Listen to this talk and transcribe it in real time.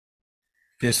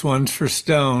This one's for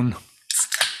Stone.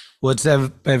 What's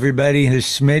up, everybody?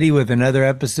 It's Schmitty with another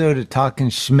episode of Talkin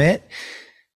Schmit.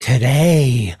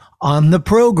 Today on the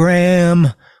program,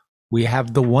 we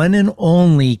have the one and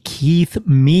only Keith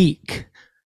Meek,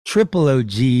 triple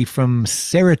OG from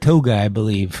Saratoga, I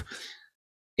believe.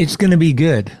 It's going to be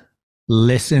good.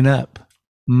 Listen up.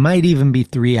 Might even be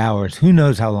 3 hours. Who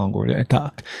knows how long we're going to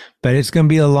talk. But it's going to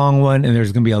be a long one, and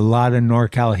there's going to be a lot of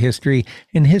NorCal history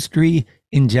and history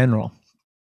in general.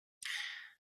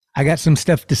 I got some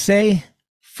stuff to say.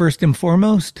 First and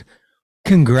foremost,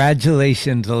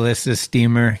 congratulations, Alyssa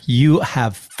Steamer. You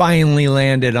have finally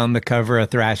landed on the cover of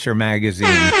Thrasher magazine.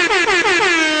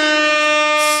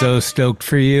 So stoked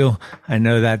for you. I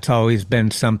know that's always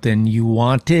been something you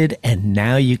wanted, and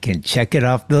now you can check it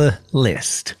off the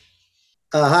list.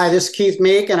 Hi, this is Keith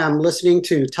Meek, and I'm listening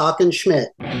to Talkin Schmit.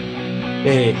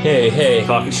 Hey.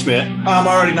 Talkin Schmit. I'm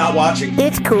already not watching.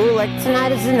 It's cool, like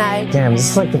tonight is the night. Damn,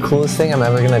 this is like the coolest thing I'm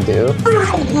ever gonna do.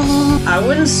 I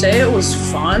wouldn't say it was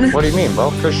fun. What do you mean? Well,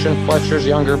 Christian Fletcher's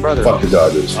younger brother. Fuck the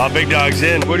Dodgers. Big Dog's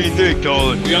in. What do you think,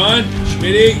 Dolan? We on?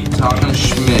 Schmitty? Talkin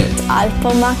Schmit.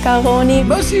 Alpha Macaroni.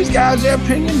 Most of these guys, their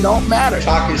opinion don't matter.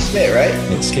 Talkin Schmit, right?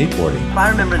 It's skateboarding. I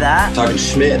remember that. Talkin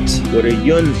Schmit. What are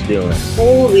Yuns doing?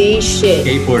 Holy shit.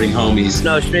 Skateboarding homies.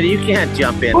 No, Schmidt, you can't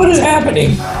jump in. What is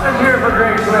happening? I'm here for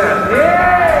Greg Cliff.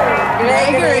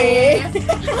 Yay!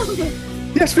 Gregory.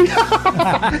 Yes, we are.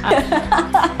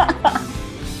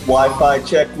 Wi-Fi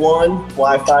check 1,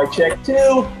 Wi-Fi check 2.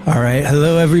 All right.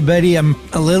 Hello, everybody. I'm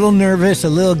a little nervous, a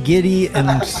little giddy,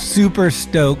 and super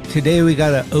stoked. Today we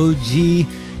got an OG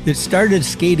that started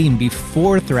skating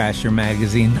before Thrasher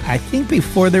magazine. I think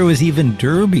before there was even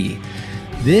Derby.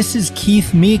 This is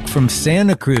Keith Meek from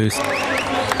Santa Cruz.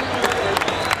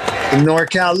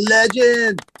 NorCal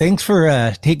legend. Thanks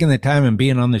for taking the time and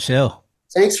being on the show.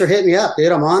 Thanks for hitting me up,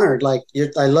 dude. I'm honored. I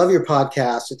love your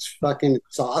podcast. It's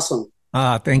awesome.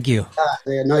 Thank you.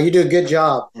 No, you do a good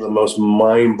job. One of the most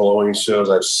mind-blowing shows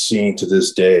I've seen to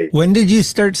this day. When did you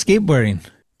start skateboarding?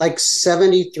 Like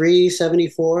 73,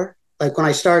 74. Like when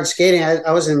I started skating,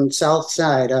 I was in South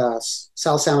San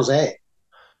Jose.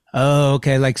 Oh,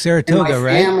 okay. Like Saratoga, and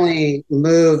right? my family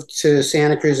moved to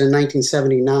Santa Cruz in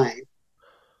 1979.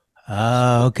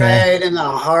 Oh, okay. Right in the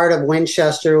heart of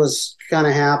Winchester was kind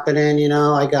of happening, you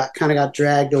know. I got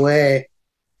dragged away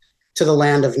to the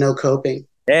land of no coping.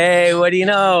 Hey, what do you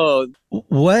know?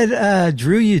 What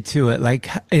drew you to it? Like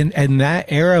in that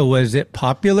era, was it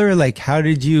popular? Like, how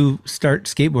did you start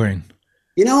skateboarding?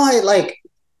 You know, I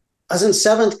was in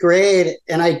 7th grade,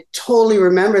 and I totally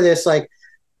remember this. Like,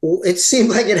 it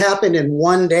seemed like it happened in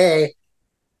one day.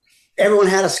 Everyone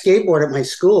had a skateboard at my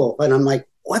school, and I'm like,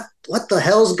 what the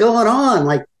hell's going on?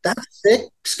 Like, that's sick.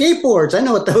 Skateboards, I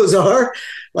know what those are.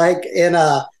 Like, and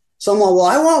someone, well,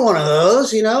 I want one of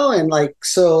those, you know? And like,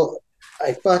 so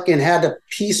I fucking had to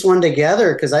piece one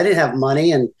together because I didn't have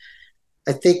money. And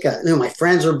I think, my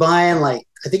friends were buying, like,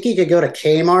 I think you could go to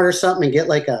Kmart or something and get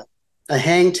like a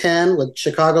Hang 10 with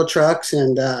Chicago trucks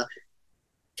and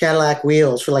Cadillac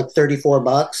wheels for like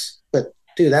 $34. But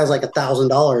dude, that was like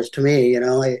 $1,000 to me, you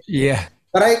know? Yeah.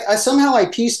 But I somehow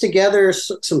pieced together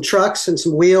some trucks and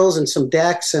some wheels and some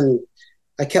decks, and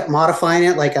I kept modifying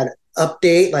it. Like I'd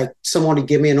update, like someone would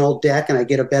give me an old deck and I'd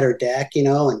get a better deck, you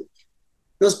know. And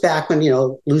it was back when, you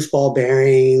know, loose ball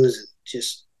bearings,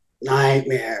 just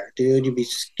nightmare, dude. You'd be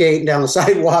skating down the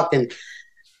sidewalk and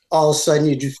all of a sudden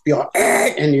you'd just be all,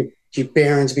 and your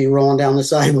bearings be rolling down the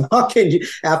sidewalk, and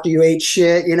after you ate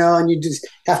shit, you know, and you just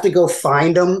have to go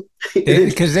find them.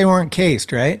 Because they weren't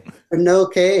cased, right? No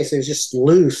case. It was just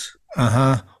loose.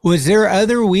 Was there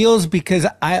other wheels? Because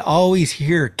I always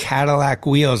hear Cadillac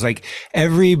wheels. Like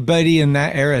everybody in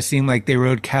that era seemed like they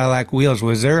rode Cadillac wheels.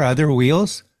 Was there other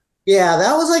wheels? Yeah,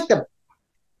 that was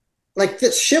like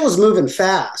this shit was moving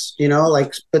fast, you know,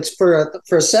 like, but for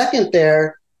a second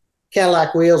there,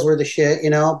 Cadillac wheels were the shit, you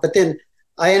know, but then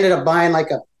I ended up buying like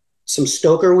some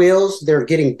Stoker wheels. They're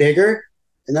getting bigger.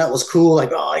 And that was cool.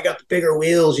 Like, oh, I got the bigger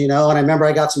wheels, you know. And I remember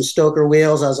I got some Stoker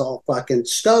wheels. I was all fucking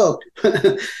stoked.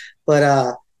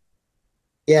 But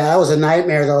yeah, that was a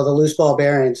nightmare though, the loose ball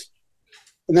bearings.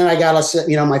 And then I got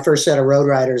my first set of Road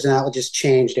Riders, and that just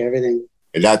changed everything.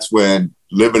 And that's when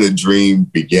living a dream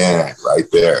began, right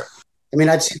there. I mean,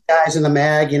 I'd see guys in the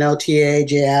mag, you know, TA,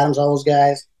 Jay Adams, all those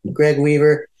guys, Greg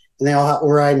Weaver, and they all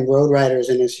were riding Road Riders,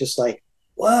 and it's just like,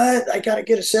 what? I got to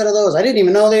get a set of those. I didn't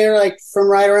even know they were like from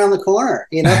right around the corner,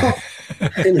 you know?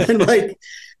 And then like,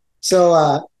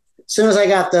 so as soon as I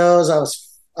got those,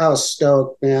 I was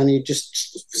stoked, man. You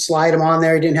just slide them on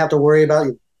there. You didn't have to worry about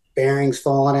your bearings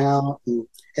falling out.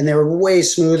 And they were way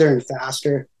smoother and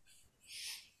faster.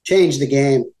 changed the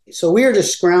game. So we were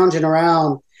just scrounging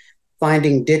around,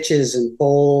 finding ditches and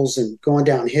bowls and going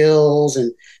down hills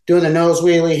and doing the nose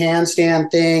wheelie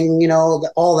handstand thing,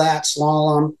 all that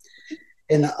slalom.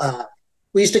 And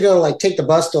we used to go like take the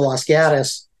bus to Los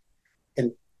Gatos,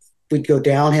 and we'd go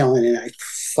downhilling. And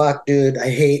dude, I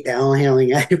hate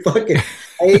downhilling. I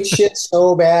hate shit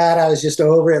so bad. I was just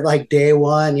over it like day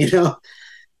one,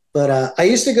 But I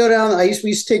used to go down. We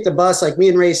used to take the bus, like me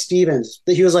and Ray Stevens.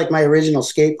 He was like my original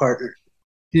skate partner.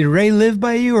 Did Ray live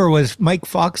by you, or was Mike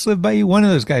Fox live by you? One of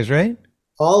those guys, right?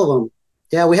 All of them.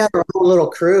 Yeah, we had our own little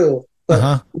crew.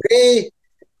 But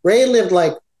Ray lived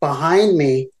like behind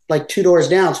me, like 2 doors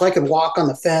down, so I could walk on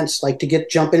the fence, like to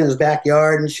jump into his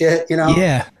backyard and shit,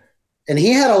 Yeah. And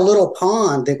he had a little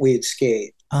pond that we'd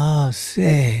skate. Oh,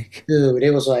 sick. Dude,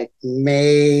 it was like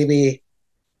maybe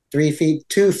 3 feet,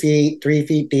 2 feet, 3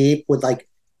 feet deep with like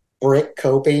brick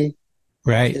coping.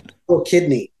 Right. It's a little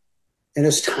kidney. And it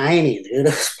was tiny, dude. It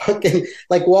was fucking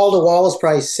like wall to wall was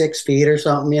probably 6 feet or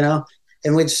something,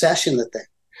 and we'd session the thing.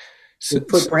 We'd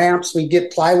put ramps, we'd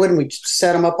get plywood and we'd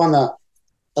set them up on the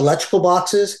electrical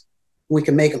boxes. We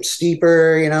could make them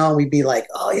steeper, and we'd be like,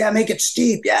 oh yeah, make it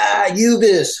steep. Yeah,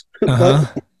 Uvis.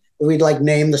 We'd like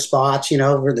name the spots,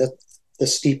 for the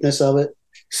steepness of it.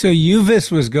 So Uvis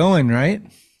was going, right?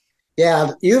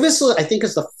 Yeah, Uvis, I think,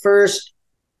 is the first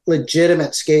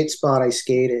legitimate skate spot I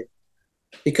skated.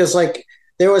 Because like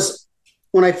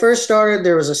when I first started,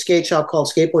 there was a skate shop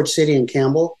called Skateboard City in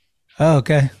Campbell. Oh,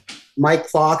 okay. Mike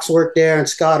Fox worked there and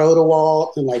Scott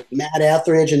Odewalt and like Matt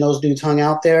Etheridge and those dudes hung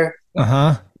out there.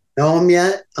 Know them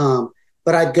yet?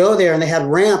 But I'd go there and they had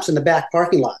ramps in the back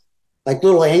parking lot, like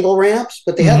little angle ramps,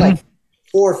 but they had like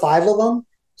 4 or 5 of them.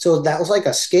 So that was like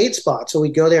a skate spot. So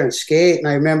we'd go there and skate. And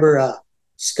I remember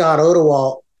Scott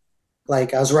Odewalt,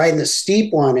 like I was riding the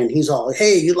steep one and he's all,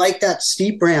 hey, you like that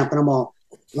steep ramp? And I'm all,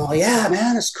 yeah,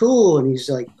 man, it's cool. And he's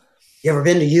like, you ever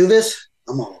been to Uvis?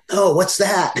 I'm all, no, what's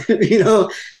that?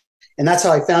 And that's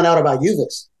how I found out about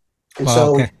Uvis.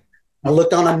 And I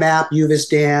looked on a map, Uvis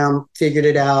Dam, figured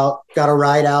it out, got a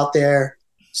ride out there.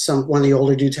 One of the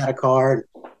older dudes had a car and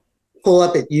pull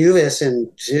up at Uvis and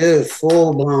dude,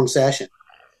 full blown session.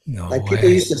 No like way. People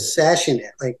used to session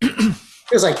it. Like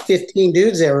there's like 15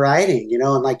 dudes there riding,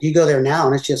 and like you go there now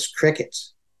and it's just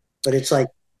crickets. But it's like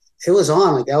it was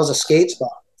on, like that was a skate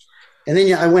spot. And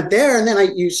then I went there and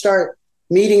then you start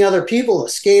meeting other people. The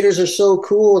skaters are so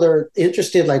cool. They're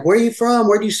interested, like, where are you from?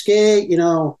 Where do you skate?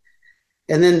 And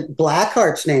then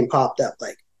Blackheart's name popped up.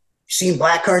 Like, you seen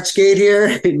Blackheart skate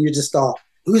here? And you just thought,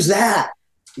 who's that?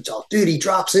 He's all, dude, he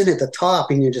drops in at the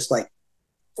top. And you're just like,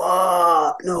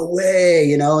 fuck, no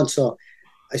way, And so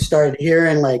I started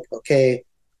hearing like, okay,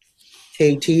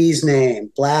 KT's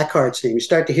name, Blackheart's name. You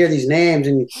start to hear these names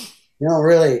and you don't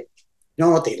really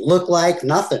know what they look like,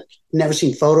 nothing. Never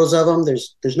seen photos of them.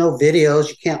 There's no videos.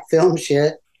 You can't film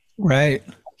shit. Right.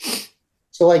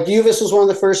 So like Uvis was one of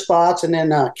the first spots, and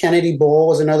then Kennedy Bowl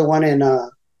was another one in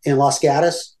Los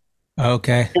Gatos.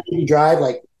 Okay. Kennedy Drive,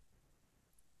 like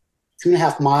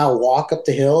 2.5 mile walk up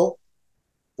the hill.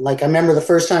 And like I remember the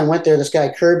first time I went there, this guy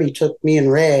Kirby took me and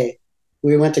Ray.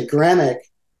 We went to Gremick.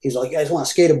 He's like, you guys want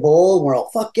to skate a bowl? And we're all,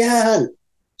 fuck yeah. And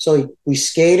so we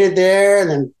skated there and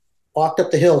then walked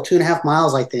up the hill 2.5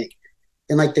 miles, I think.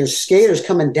 And like there's skaters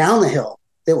coming down the hill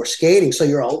that were skating. So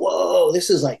you're all, whoa, this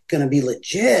is like going to be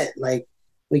legit. Like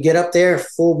we get up there,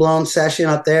 full blown session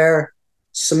up there,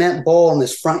 cement bowl in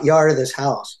this front yard of this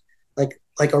house,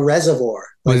 like a reservoir.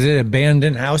 Was it an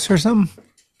abandoned house or something?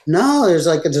 No, there's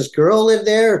like this girl lived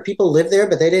there, or people lived there,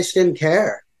 but they just didn't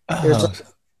care.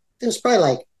 There's probably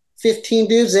like 15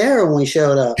 dudes there when we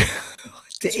showed up.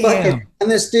 Damn. And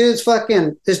this dude's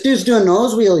doing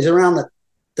nose wheelies around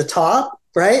the top.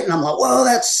 Right. And I'm like, whoa,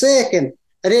 that's sick. And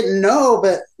I didn't know,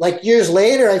 but like years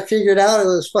later, I figured out it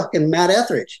was fucking Matt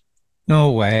Etheridge.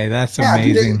 No way. That's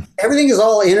amazing. Dude, everything is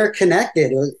all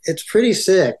interconnected. It's pretty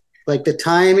sick. Like the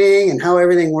timing and how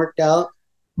everything worked out.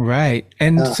 Right.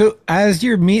 And so as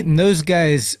you're meeting those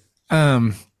guys,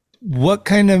 what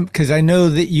kind of, because I know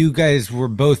that you guys were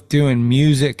both doing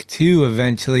music too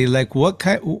eventually, like what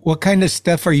kind of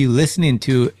stuff are you listening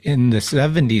to in the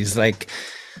 70s? Like,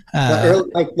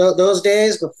 those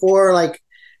days before,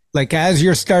 like as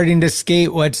you're starting to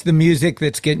skate, what's the music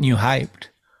that's getting you hyped?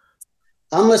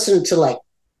 I'm listening to like,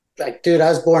 dude, I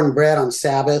was born and bred on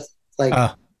Sabbath. Like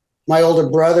my older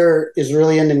brother is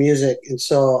really into music. And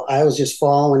so I was just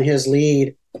following his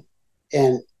lead,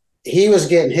 and he was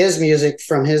getting his music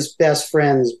from his best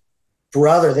friend's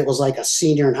brother that was like a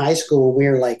senior in high school. We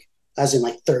were like, I was in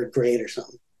like 3rd grade or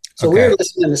something. So we were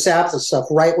listening to Sabbath and stuff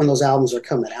right when those albums are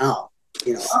coming out.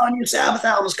 New Sabbath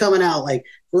album's coming out, like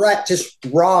right, just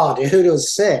raw, dude. It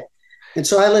was sick. And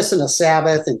so I listened to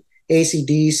Sabbath and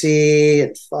AC/DC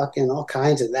and fucking all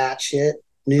kinds of that shit.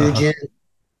 Nugent,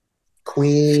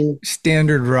 Queen,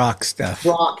 standard rock stuff,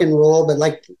 rock and roll, but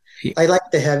like I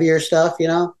like the heavier stuff, you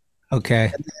know.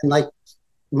 Okay. And like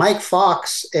Mike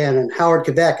Fox and Howard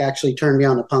Quebec actually turned me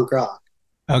on to punk rock.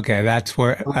 Okay, that's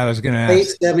where I was going to ask. Late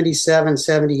 77,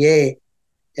 78,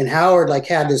 and Howard like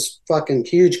had this fucking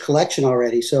huge collection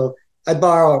already. So I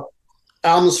borrow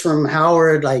albums from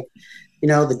Howard, like, you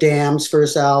know, the Damned's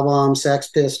first album, Sex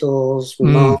Pistols,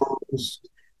 Ramones,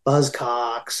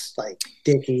 Buzzcocks, like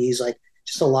Dickies, like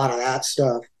just a lot of that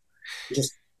stuff.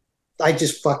 I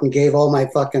just fucking gave all my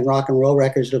fucking rock and roll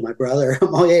records to my brother.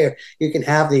 Oh yeah, you can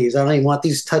have these. I don't even want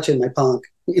these touching my punk.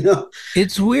 You know,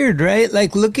 it's weird, right?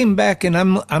 Like looking back, and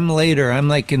I'm later. I'm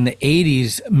like in the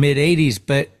 '80s, mid '80s.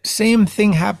 But same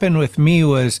thing happened with me.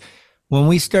 Was when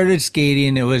we started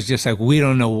skating, it was just like we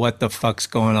don't know what the fuck's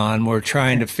going on. We're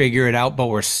trying to figure it out, but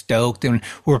we're stoked, and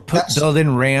we're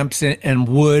building ramps and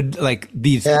wood, like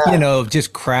these, you know,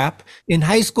 just crap. In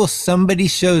high school, somebody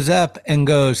shows up and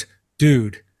goes,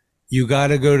 "Dude, you got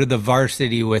to go to the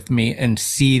Varsity with me and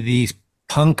see these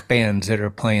punk bands that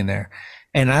are playing there."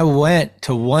 And I went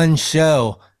to one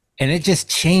show and it just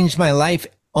changed my life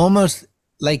almost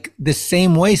like the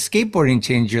same way skateboarding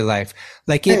changed your life.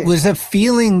 Like it was a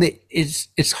feeling that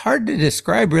it's hard to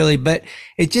describe really, but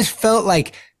it just felt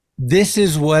like this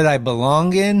is what I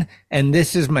belong in and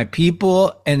this is my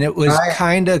people. And it was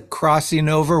kind of crossing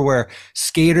over where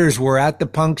skaters were at the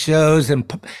punk shows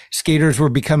and skaters were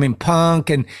becoming punk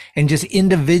and just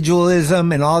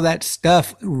individualism and all that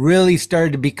stuff really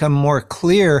started to become more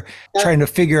clear, trying to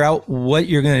figure out what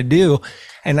you're going to do.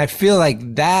 And I feel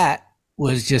like that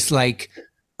was just like,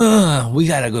 we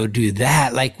got to go do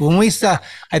that. Like when we saw,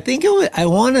 I think it was, I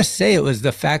want to say it was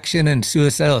the Faction and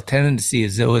Suicidal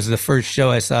Tendencies. It was the first show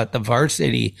I saw at the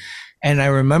Varsity. And I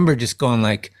remember just going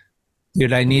like,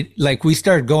 dude, I need, like we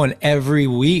started going every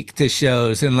week to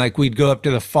shows and like we'd go up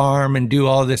to the farm and do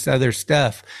all this other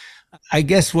stuff. I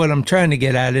guess what I'm trying to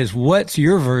get at is what's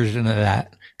your version of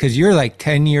that? Because you're like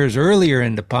 10 years earlier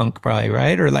into punk probably,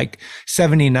 right? Or like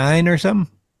 79 or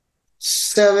something?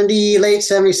 70, late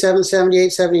 77, 78,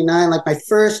 79. Like my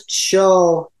first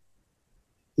show,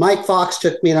 Mike Fox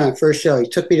took me on my first show. He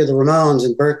took me to the Ramones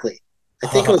in Berkeley. I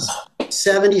think it was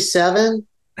 77.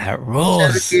 That rules.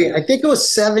 I think it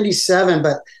was 77,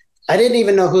 but I didn't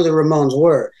even know who the Ramones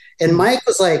were. And Mike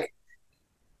was like,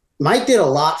 Mike did a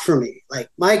lot for me. Like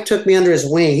Mike took me under his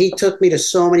wing. He took me to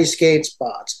so many skate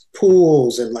spots,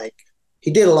 pools, and like he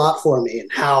did a lot for me.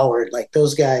 And Howard, like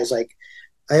those guys, like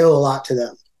I owe a lot to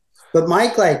them. But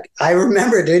Mike, like, I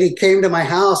remember, dude, he came to my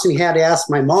house and he had to ask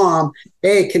my mom,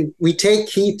 hey, can we take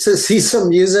Keith to see some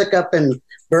music up in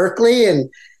Berkeley?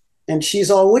 And she's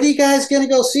all, what are you guys going to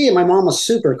go see? And my mom was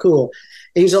super cool.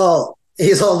 And he's all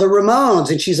the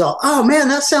Ramones. And she's all, oh man,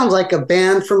 that sounds like a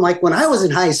band from like when I was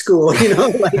in high school, you know,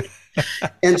 like,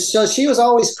 and so she was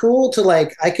always cool to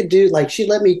like, I could do like, she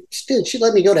let me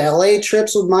go to LA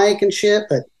trips with Mike and shit.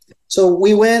 But so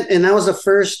we went and that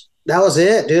was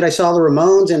it, dude. I saw the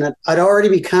Ramones and I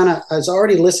was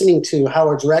already listening to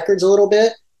Howard's records a little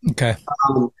bit. Okay.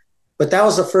 But that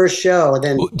was the first show. And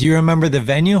then do you remember the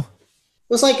venue? It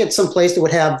was like at some place that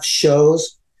would have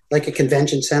shows, like a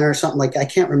convention center or something. Like I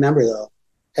can't remember though.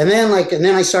 And then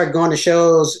I started going to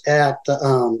shows at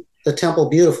the Temple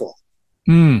Beautiful.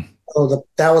 So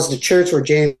that was the church where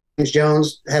James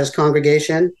Jones had his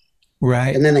congregation.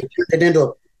 Right. And then they turned it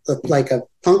into a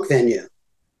punk venue.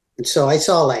 And so I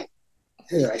saw like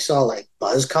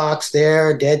Buzzcocks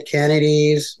there, Dead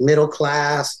Kennedys, Middle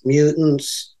Class,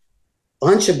 Mutants,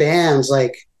 bunch of bands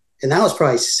like, and that was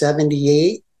probably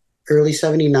 78, early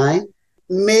 79,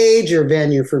 major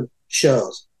venue for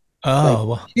shows. Oh,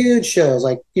 like, huge shows.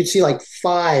 Like you'd see like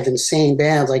 5 insane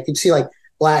bands. Like you'd see like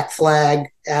Black Flag,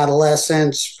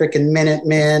 Adolescents, freaking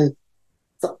Minutemen,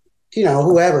 you know,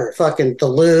 whoever, fucking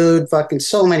Delude, fucking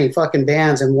so many fucking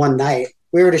bands in one night.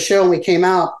 We were at a show and we came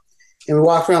out and we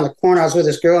walked around the corner. I was with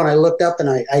this girl and I looked up and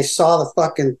I saw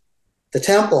the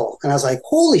temple and I was like,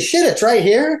 holy shit, it's right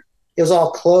here. It was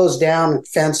all closed down and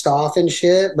fenced off and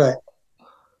shit. But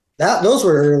those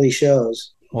were early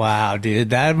shows. Wow, dude,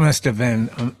 that must have been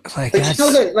like, you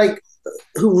know that, like,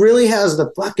 who really has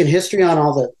the fucking history on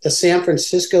all the San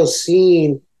Francisco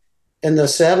scene in the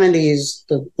 70s,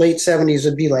 the late 70s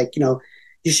would be like, you know,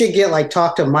 you should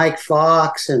talk to Mike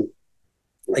Fox and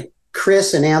like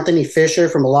Chris and Anthony Fisher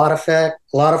from a lot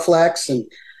of Flex and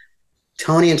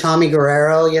Tony and Tommy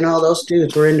Guerrero, you know, those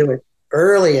dudes were into it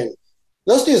early. And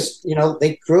those dudes, you know,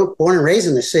 they born and raised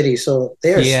in the city. So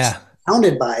they're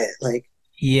surrounded by it. Like,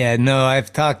 Yeah, no,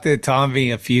 I've talked to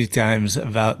Tommy a few times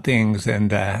about things,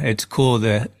 and it's cool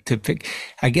to pick.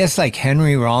 I guess like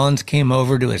Henry Rollins came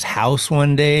over to his house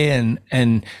one day, and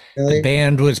Really? the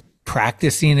band was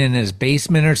practicing in his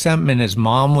basement or something, and his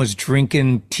mom was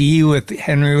drinking tea with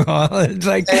Henry Rollins.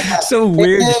 Like some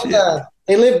weird shit.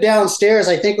 They lived downstairs.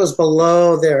 I think it was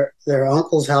below their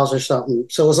uncle's house or something.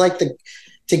 So it was like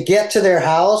to get to their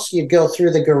house, you'd go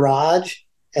through the garage,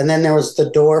 and then there was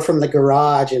the door from the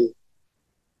garage, and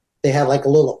they had like a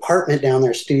little apartment down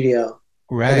their studio.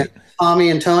 Right.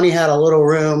 Tommy and Tony had a little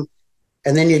room,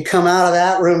 and then you'd come out of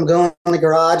that room, go in the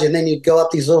garage, and then you'd go up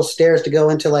these little stairs to go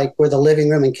into like where the living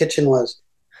room and kitchen was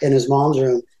in his mom's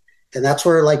room. And that's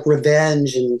where like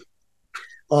Revenge and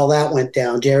all that went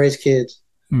down. Jerry's Kids.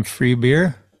 And free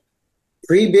beer?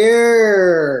 Free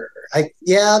beer.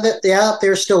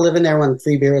 They're still living there when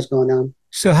free beer was going on.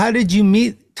 So how did you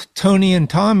meet Tony and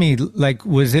Tommy? Like,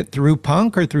 was it through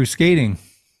punk or through skating?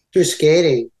 Through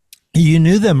skating. You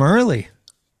knew them early.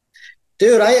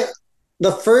 Dude,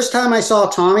 the first time I saw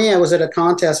Tommy, I was at a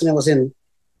contest, and it was in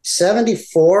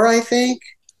 74, I think.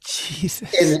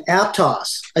 Jesus. In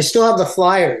Aptos. I still have the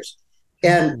flyers.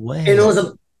 And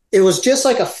it was just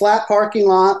like a flat parking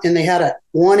lot, and they had a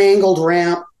one angled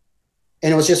ramp,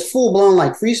 and it was just full blown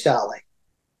like freestyle. Like,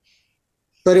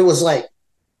 but it was like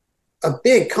a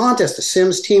big contest. The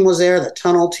Sims team was there, the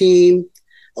Tunnel team,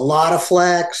 a lot of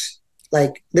flex.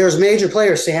 Like there's major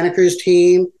players, Santa Cruz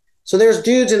team. So there's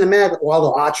dudes in the mag.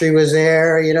 Waldo Autry was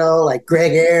there, you know, like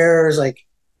Greg Ayers, like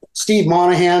Steve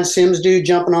Monahan, Sims dude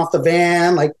jumping off the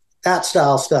van, like that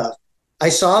style stuff. I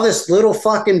saw this little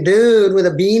fucking dude with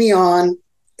a beanie on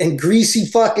and greasy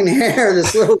fucking hair,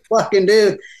 this little fucking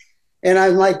dude. And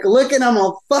I'm like, looking at him,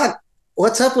 oh, fuck,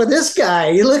 what's up with this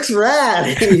guy? He looks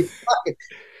rad. And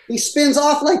he spins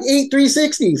off like 8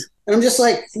 360s. And I'm just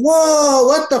like, whoa,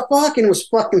 what the fuck? And it was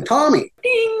fucking Tommy.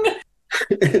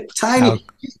 Ding. Tiny.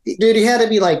 Dude, he had to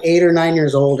be like 8 or 9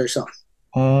 years old or something.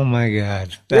 Oh my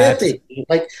God. Ripping.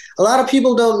 Like a lot of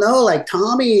people don't know, like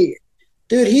Tommy,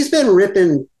 dude, he's been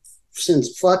ripping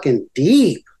since fucking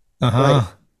deep.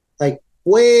 Like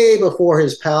way before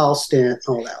his PAL stint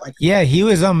and all that. Like, yeah, he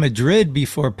was on Madrid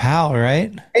before PAL,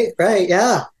 right? Right,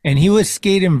 yeah. And he was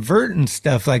skating vert and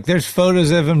stuff. Like there's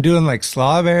photos of him doing like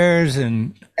slaw bears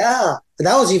and yeah.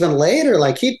 That was even later.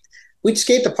 Like we'd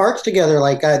skate the parks together.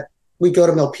 Like we'd go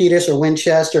to Milpitas or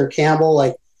Winchester or Campbell,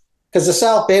 like because the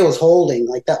South Bay was holding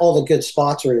like that. All the good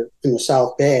spots were in the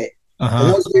South Bay.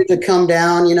 And those dudes would come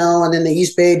down, you know, and then the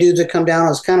East Bay dudes would come down. It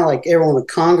was kind of like everyone would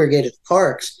congregate at the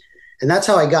parks. And that's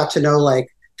how I got to know like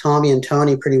Tommy and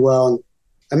Tony pretty well. And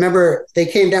I remember they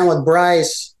came down with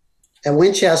Bryce at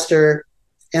Winchester,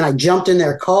 and I jumped in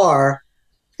their car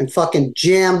and fucking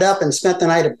jammed up and spent the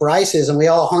night at Bryce's. And we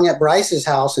all hung at Bryce's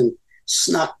house and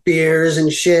snuck beers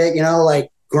and shit, you know,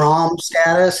 like Grom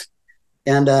status.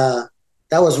 And that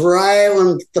was right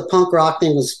when the punk rock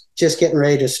thing was just getting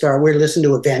ready to start. We were listening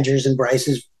to Avengers in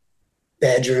Bryce's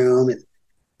bedroom. And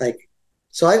like,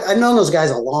 so I've known those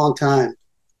guys a long time.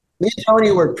 Me and Tony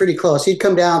were pretty close. He'd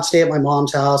come down, stay at my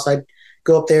mom's house. I'd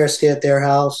go up there, stay at their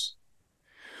house.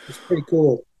 It's pretty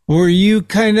cool. Were you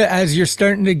kind of, as you're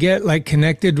starting to get like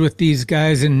connected with these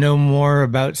guys and know more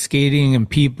about skating and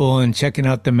people and checking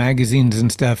out the magazines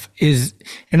and stuff,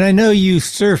 and I know you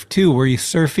surf too. Were you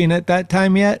surfing at that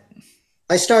time yet?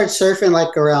 I started surfing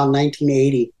like around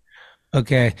 1980.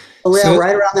 Okay. So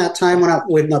right around that time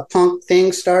when the punk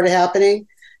thing started happening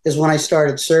is when I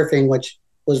started surfing, which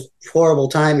was horrible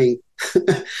timing.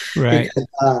 Right.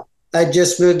 Because, I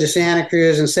just moved to Santa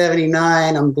Cruz in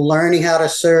 79. I'm learning how to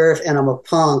surf and I'm a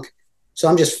punk. So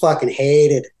I'm just fucking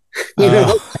hated. You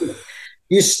know,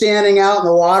 you standing out in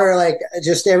the water, like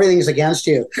just everything's against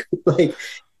you. Like,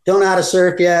 don't know how to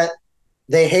surf yet.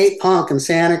 They hate punk in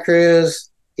Santa Cruz.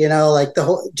 You know, like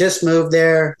just moved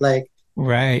there. Like,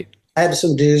 right. I had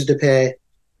some dues to pay.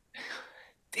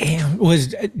 Damn.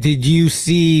 Did you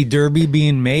see Derby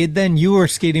being made then? You were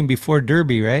skating before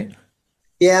Derby, right?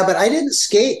 Yeah, but I didn't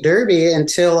skate Derby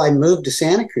until I moved to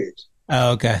Santa Cruz.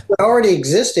 Oh, okay. It already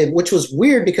existed, which was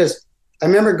weird because I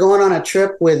remember going on a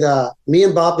trip with me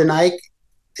and Bob DeNike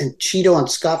and Cheeto and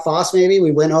Scott Foss, maybe.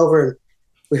 We went over and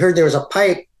we heard there was a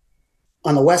pipe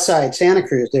on the west side of Santa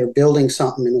Cruz. They were building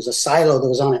something, and there was a silo that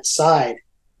was on its side.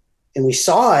 And we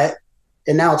saw it,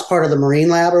 and now it's part of the Marine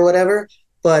Lab or whatever.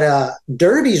 But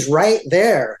Derby's right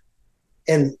there,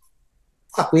 and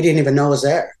fuck, we didn't even know it was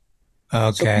there.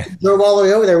 Okay. So we drove all the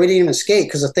way over there. We didn't even skate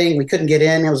because the thing, we couldn't get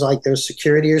in. It was like there was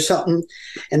security or something.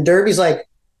 And Derby's like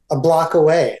a block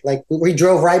away. Like we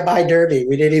drove right by Derby.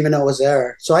 We didn't even know it was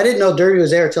there. So I didn't know Derby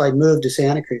was there until I moved to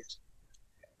Santa Cruz.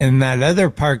 And that other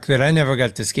park that I never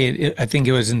got to skate, I think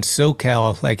it was in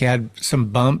SoCal, like it had some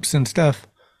bumps and stuff.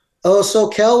 Oh,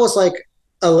 SoCal was like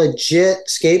a legit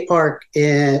skate park,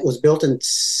 and it was built in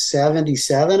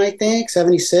 77, I think,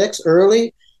 76,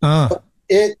 early.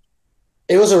 It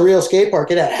was a real skate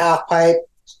park. It had half pipe,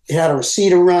 it had a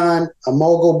receiver run, a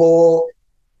mogul bowl,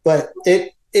 but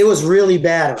it was really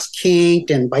bad. It was kinked,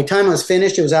 and by the time it was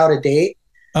finished, it was out of date.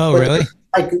 Oh, but really?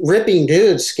 Like ripping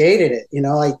dudes skated it,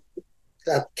 like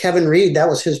Kevin Reed, that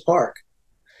was his park.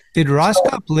 Did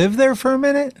Roscop live there for a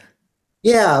minute?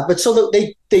 Yeah, but so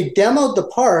they demoed the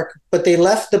park, but they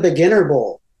left the beginner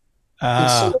bowl.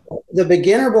 So the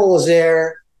beginner bowl was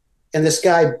there, and this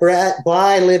guy Brett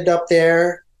Bly lived up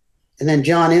there, and then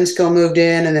John Insco moved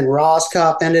in, and then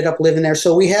Roscop ended up living there.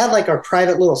 So we had like our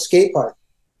private little skate park.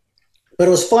 But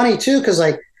it was funny too, because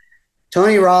like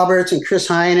Tony Roberts and Chris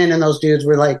Heinen and those dudes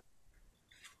were like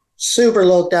super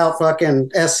loped out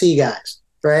fucking SC guys,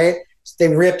 right?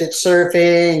 They ripped at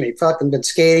surfing. They fucking been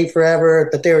skating forever,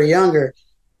 but they were younger.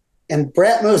 And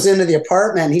Brett moves into the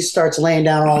apartment and he starts laying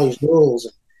down all these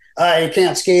rules. You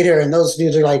can't skate here. And those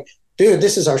dudes are like, dude,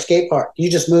 this is our skate park. You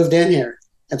just moved in here.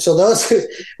 And so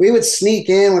we would sneak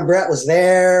in when Brett was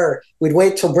there. Or we'd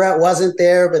wait till Brett wasn't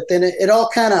there. But then it all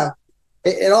kind of,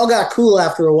 it all got cool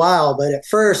after a while. But at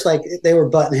first, like they were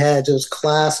button heads. It was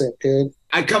classic, dude.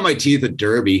 I cut my teeth at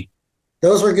Derby.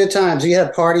 Those were good times. You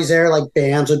had parties there, like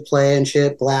bands would play and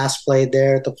shit. Blast played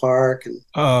there at the park. And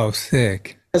oh,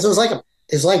 sick. Because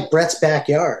it's like Brett's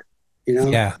backyard,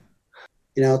 Yeah.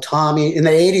 Tommy, in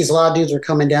the 80s, a lot of dudes were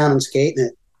coming down and skating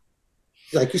it.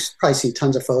 Like, you probably see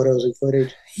tons of photos and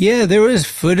footage. Yeah, there was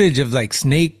footage of like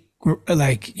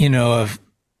a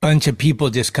bunch of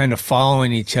people just kind of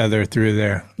following each other through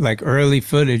there, like early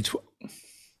footage.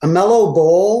 A mellow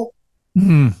bowl.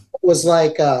 Mm-hmm. Was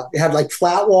like it had like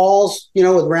flat walls,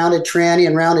 with rounded tranny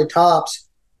and rounded tops,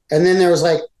 and then there was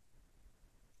like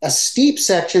a steep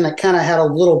section that kind of had a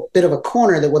little bit of a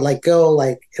corner that would like go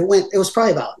like it was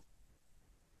probably about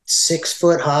 6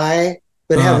 foot high,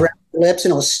 but it had round lips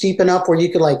and it was steep enough where you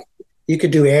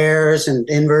could do airs and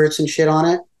inverts and shit on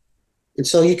it, and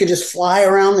so you could just fly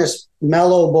around this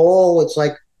mellow bowl with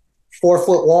like 4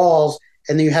 foot walls,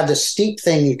 and then you have this steep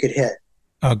thing you could hit.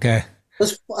 Okay. It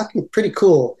was fucking pretty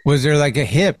cool. Was there like a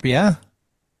hip? Yeah.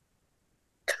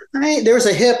 There was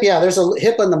a hip. Yeah, there's a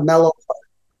hip on the mellow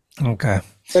part. Okay.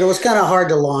 But it was kind of hard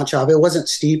to launch off. It wasn't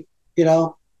steep,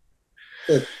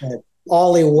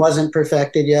 Ollie wasn't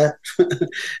perfected yet.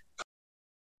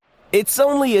 It's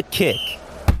only a kick,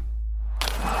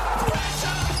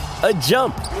 a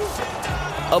jump,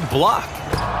 a block.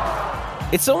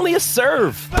 It's only a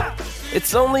serve.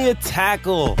 It's only a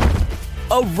tackle,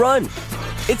 a run.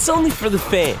 It's only for the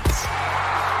fans.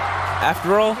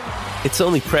 After all, it's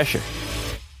only pressure.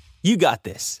 You got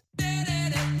this.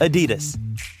 Adidas.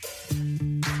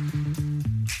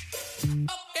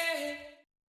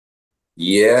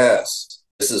 Yes.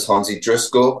 This is Hansi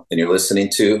Driscoll, and you're listening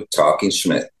to Talkin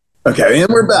Schmit. Okay,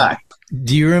 and we're back.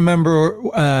 Do you remember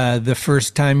the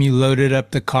first time you loaded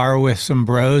up the car with some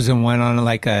bros and went on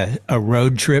like a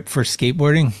road trip for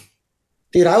skateboarding?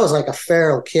 Dude, I was like a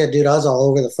feral kid, dude. I was all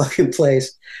over the fucking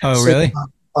place. Oh, really?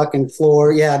 On the fucking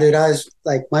floor. Yeah, dude. I was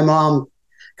like, my mom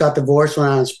got divorced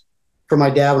from my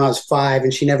dad when I was 5,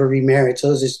 and she never remarried. So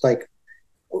it was just like,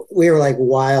 we were like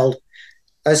wild.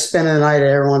 I was spending the night at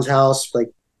everyone's house. Like,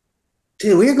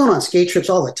 dude, we were going on skate trips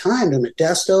all the time to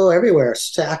Modesto, everywhere,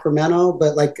 Sacramento.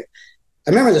 But like, I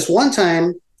remember this one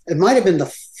time, it might have been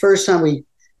the first time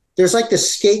there's like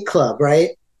this skate club,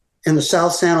 right? In the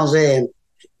South San Jose. And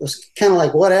it was kind of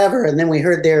like whatever. And then we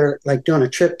heard they're like doing a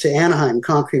trip to Anaheim,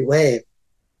 Concrete Wave.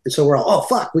 And so we're all, oh,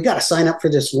 fuck, we got to sign up for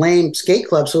this lame skate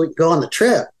club so we can go on the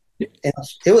trip. And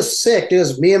it was sick. It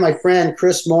was me and my friend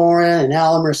Chris Morin and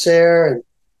Alan Mercer and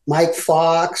Mike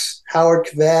Fox, Howard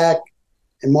Kvek,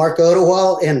 and Mark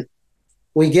Odewald. And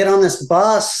we get on this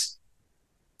bus,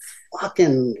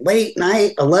 fucking late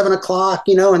night, 11 o'clock,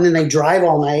 and then they drive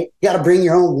all night. You got to bring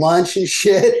your own lunch and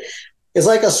shit. It's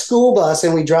like a school bus,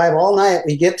 and we drive all night.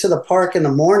 We get to the park in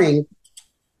the morning,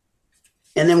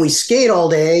 and then we skate all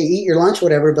day, eat your lunch,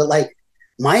 whatever. But like,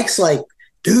 Mike's like,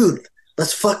 dude,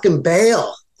 let's fucking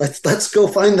bail. Let's go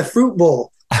find the fruit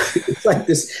bowl. It's like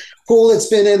this pool that's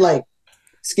been in like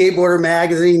Skateboarder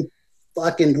magazine,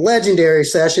 fucking legendary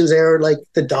sessions there, like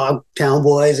the Dogtown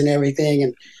Boys and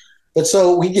everything. But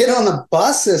so we get on the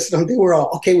bus system. They were all,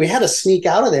 okay, we had to sneak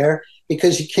out of there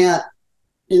because you can't,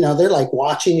 they're like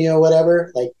watching you or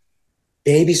whatever, like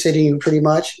babysitting you pretty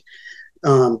much.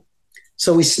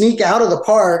 So we sneak out of the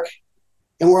park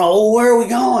and we're all, where are we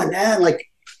going, man?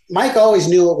 Like Mike always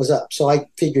knew what was up. So I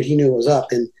figured he knew what was up.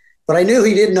 But I knew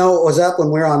he didn't know what was up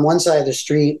when we were on one side of the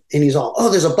street, and he's all, oh,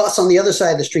 there's a bus on the other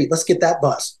side of the street. Let's get that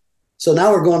bus. So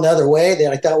now we're going the other way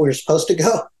that I thought we were supposed to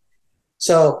go.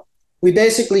 So we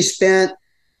basically spent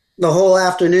the whole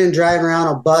afternoon driving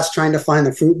around a bus trying to find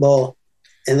the fruit bowl.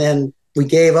 And then we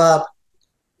gave up,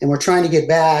 and we're trying to get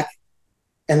back,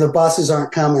 and the buses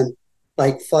aren't coming.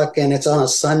 Like, fucking, it's on a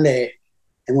Sunday.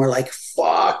 And we're like,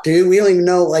 fuck, dude, we don't even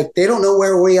know. Like, they don't know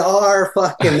where we are.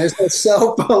 Fucking, there's no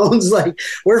cell phones. Like,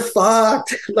 we're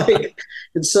fucked. Like,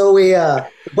 and so the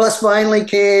bus finally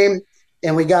came,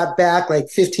 and we got back like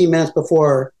 15 minutes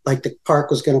before, like, the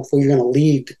park was we were going to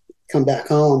leave to come back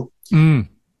home.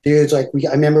 Dudes, like,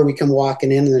 I remember we come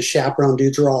walking in, and the chaperone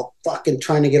dudes were all fucking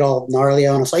trying to get all gnarly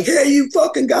on us. Like, hey, you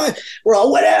fucking guy. We're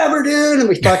all, whatever, dude. And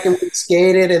we fucking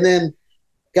skated, and then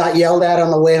got yelled at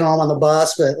on the way home on the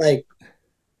bus. But, like,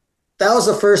 that was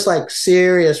the first, like,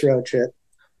 serious road trip.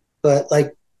 But,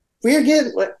 like, we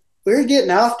were getting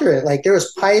after it. Like, there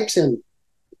was pipes, and,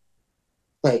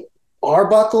 like,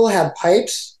 Arbuckle had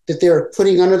pipes that they were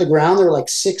putting under the ground. They were like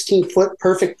 16-foot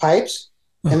perfect pipes,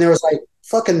 and there was like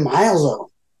fucking miles of them.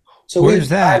 So where's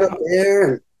that? Up there,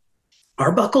 and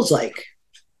Arbuckle's like,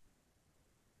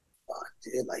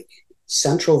 dude, like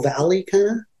Central Valley kind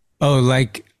of. Oh,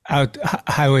 like out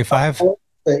Highway 5.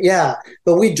 But yeah,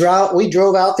 but we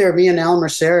drove out there. Me and Al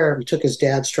Mercer, we took his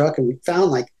dad's truck, and we found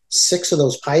like 6 of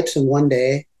those pipes in one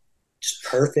day, just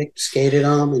perfect. Skated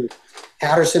them, and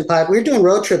Patterson pipe. We were doing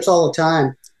road trips all the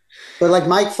time. But like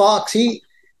Mike Fox, he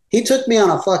took me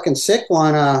on a fucking sick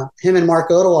one. Him and Mark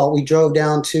Odewalt, we drove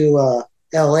down to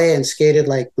LA and skated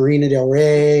like Marina Del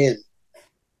Rey and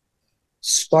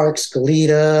Sparks,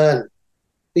 Goleta. And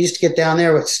we used to get down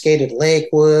there with skated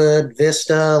Lakewood,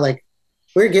 Vista. Like,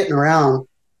 we were getting around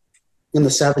in the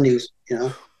 70s, you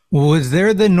know. Was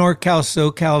there the NorCal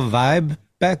SoCal vibe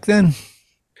back then?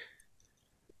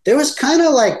 There was kind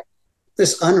of like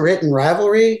this unwritten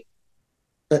rivalry,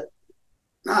 but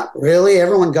not really.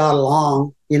 Everyone got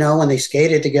along, you know, when they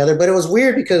skated together. But it was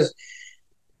weird because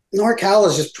NorCal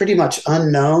was just pretty much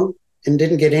unknown and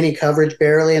didn't get any coverage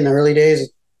barely in the early days of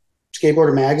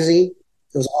Skateboarder Magazine.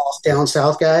 It was all down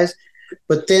south guys.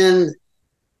 But then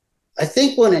I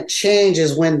think when it changed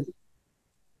is when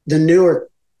the Newark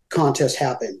contest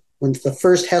happened, when the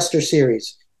first Hester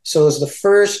series. So it was the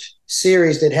first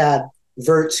series that had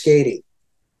vert skating,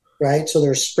 right? So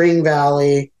there's Spring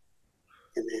Valley,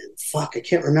 and then, I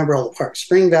can't remember all the parks.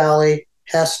 Spring Valley,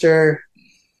 Hester,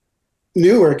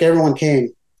 Newark, everyone came.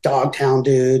 Dogtown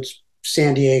dudes,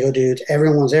 San Diego dudes,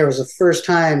 everyone was there. It was the first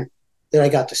time that I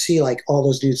got to see like all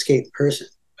those dudes skate in person.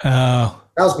 Oh.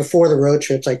 That was before the road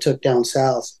trips I took down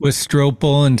south. Was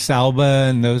Stropel and Salba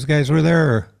and those guys were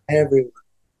there? Or? Everyone.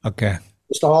 Okay.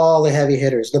 Just all the heavy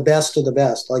hitters, the best of the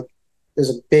best. Like, there's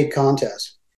a big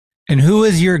contest. And who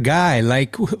was your guy?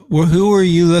 Like, who were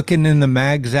you looking in the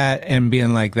mags at and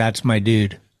being like, that's my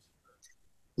dude?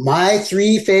 My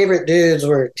 3 favorite dudes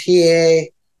were TA,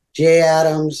 Jay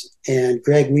Adams, and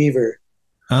Greg Weaver.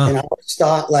 Huh. And I always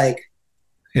thought, like...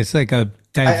 It's like a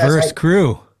diverse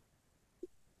crew.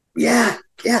 Yeah,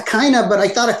 kind of. But I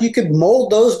thought if you could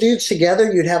mold those dudes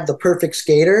together, you'd have the perfect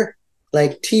skater.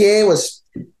 Like, TA was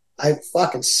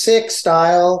fucking sick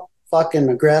style, fucking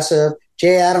aggressive.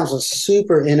 Jay Adams was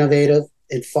super innovative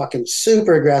and fucking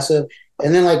super aggressive.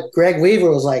 And then, like, Greg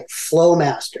Weaver was like flow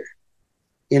master.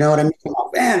 You know what I mean? Oh,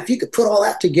 man, if you could put all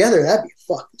that together, that'd be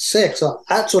fucking sick. So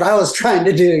that's what I was trying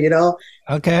to do, you know?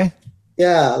 Okay.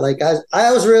 Yeah, like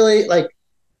I was really, like,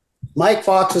 Mike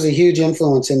Fox was a huge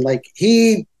influence, and like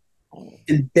he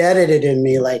embedded it in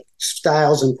me, like,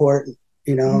 style's important,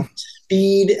 you know,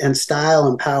 speed and style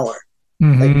and power.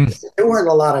 Mm-hmm. Like, there weren't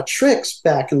a lot of tricks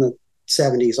back in the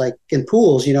 70s, like in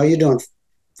pools, you know, you're doing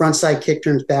frontside kick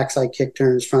turns, backside kick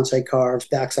turns, frontside carves,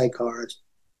 backside carves.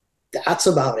 That's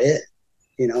about it.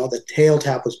 You know, the tail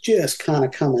tap was just kind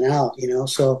of coming out, you know,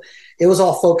 so it was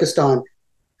all focused on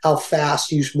how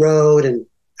fast you rode and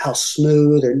how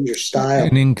smooth and your style.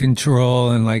 And in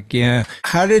control and like, yeah.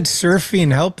 How did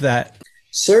surfing help that?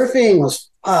 Surfing was,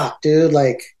 dude,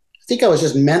 like, I think I was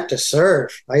just meant to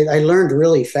surf. I learned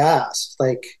really fast.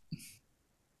 Like,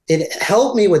 it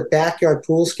helped me with backyard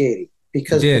pool skating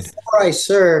because before I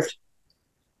surfed,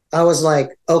 I was like,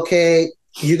 okay,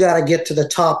 you got to get to the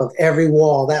top of every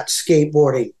wall. That's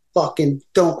skateboarding. Fucking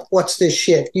what's this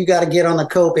shit? You got to get on the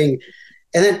coping.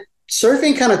 And then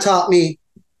surfing kind of taught me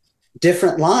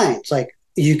different lines. Like,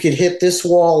 you could hit this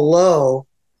wall low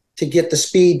to get the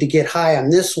speed to get high on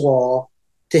this wall,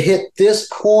 to hit this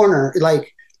corner.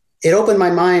 Like, it opened my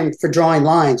mind for drawing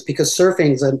lines because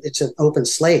surfing it's an open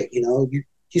slate. You know,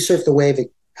 you surf the wave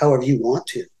however you want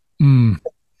to.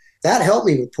 That helped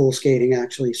me with pool skating,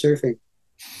 actually, surfing.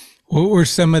 What were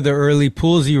some of the early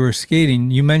pools you were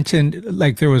skating? You mentioned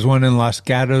like there was one in Los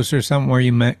Gatos or something where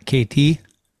you met KT.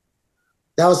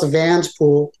 That was the Vans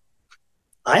pool.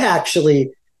 I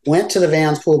actually went to the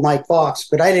Vans pool with Mike Fox,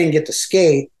 but I didn't get to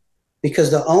skate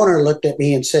because the owner looked at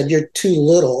me and said, "You're too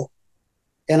little."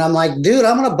 And I'm like, dude,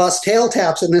 I'm gonna bust tail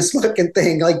taps in this fucking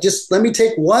thing. Like, just let me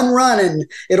take one run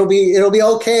and it'll be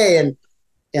okay. And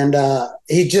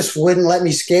he just wouldn't let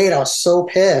me skate. I was so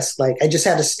pissed. Like, I just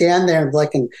had to stand there and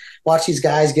like and watch these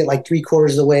guys get like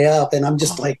 3/4 of the way up, and I'm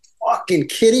just like, fucking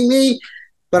kidding me.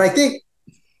 But I think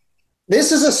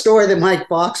this is a story that Mike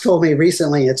Fox told me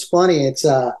recently. It's funny. It's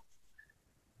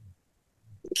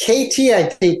KT, I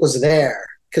think, was there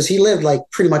because he lived like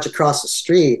pretty much across the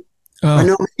street. Oh. I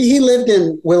know he lived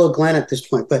in Willow Glen at this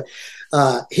point, but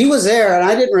he was there, and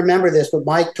I didn't remember this, but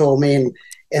Mike told me,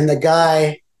 and the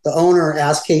guy, the owner,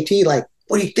 asked KT, like,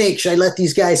 "What do you think? Should I let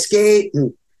these guys skate?"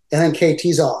 And then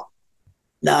KT's all,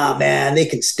 "Nah, man, they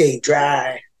can stay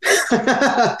dry."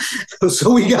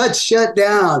 So we got shut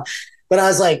down. But I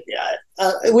was like,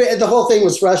 the whole thing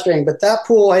was frustrating. But that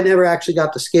pool, I never actually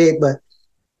got to skate. But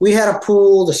we had a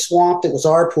pool, the swamp, that was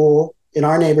our pool in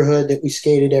our neighborhood that we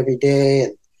skated every day.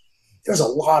 And there was a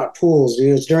lot of pools, dude.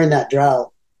 It was during that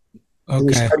drought. Okay. And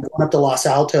we started going up to Los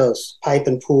Altos, pipe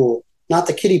and pool. Not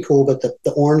the kiddie pool, but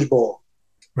the Orange Bowl.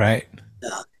 Right.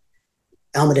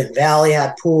 Almaden Valley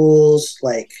had pools,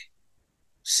 like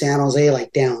San Jose,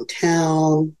 like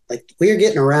downtown. Like, we were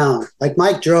getting around. Like,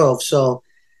 Mike drove, so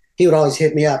he would always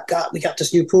hit me up. "God, we got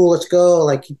this new pool. Let's go."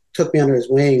 Like, he took me under his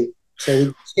wing. So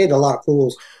we skated a lot of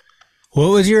pools. What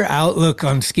was your outlook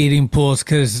on skating pools?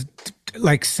 Because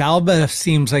like Salba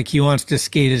seems like he wants to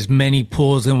skate as many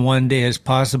pools in one day as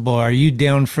possible. Are you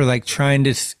down for like trying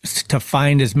to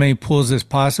find as many pools as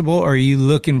possible? Or are you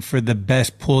looking for the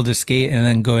best pool to skate and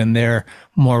then go in there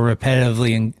more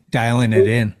repetitively and dialing it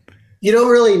in? You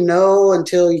don't really know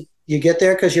until you get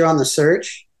there because you're on the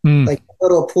search. Like, you go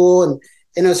to a pool, and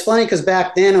it was funny because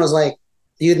back then it was like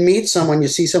you'd meet someone, you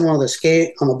see someone with a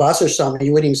skate on the bus or something,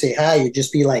 you wouldn't even say hi. You'd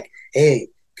just be like, "Hey,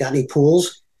 got any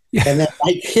pools?" Yeah. And then,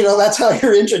 like, that's how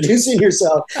you're introducing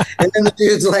yourself. And then the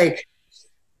dude's like,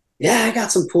 "Yeah, I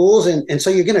got some pools." And so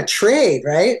you're going to trade,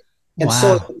 right? And wow.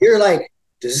 So you're like,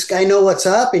 does this guy know what's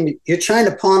up? And you're trying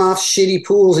to pawn off shitty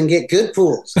pools and get good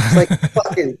pools. It's like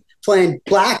fucking playing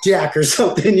blackjack or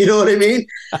something, you know what I mean?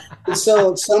 And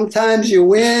so sometimes you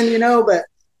win, but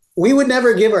we would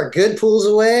never give our good pools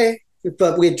away,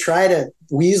 but we'd try to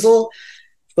weasel.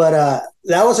 But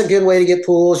that was a good way to get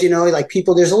pools, like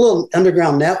people, there's a little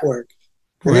underground network.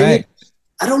 And right.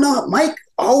 I don't know, Mike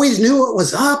always knew what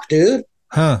was up, dude.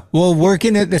 Huh. Well,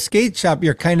 working at the skate shop,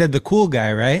 you're kind of the cool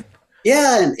guy, right?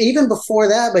 Yeah, and even before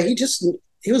that, but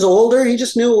he was older. He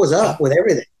just knew what was up with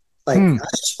everything. Like, I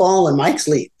was just following Mike's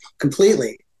lead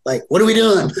completely. Like, what are we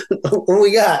doing? What do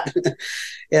we got?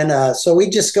 And so we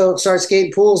just start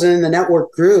skating pools, and then the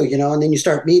network grew, and then you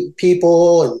start meeting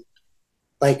people, and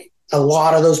like a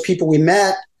lot of those people we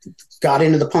met got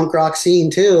into the punk rock scene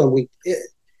too.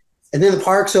 And then the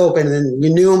parks opened, and then you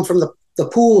knew them from the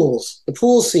pool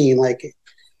scene. Like, it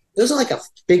was like a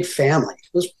big family.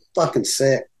 It was fucking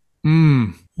sick.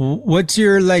 What's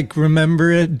your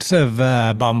remembrance of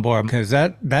Bombor? Because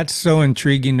that's so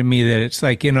intriguing to me that it's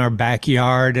like in our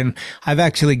backyard, and I've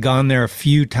actually gone there a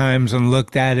few times and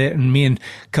looked at it, and me and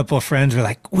a couple of friends were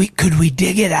like, could we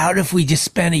dig it out if we just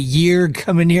spent a year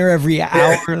coming here every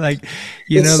hour? Like,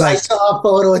 I saw a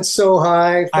photo. It's so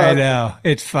high. I know,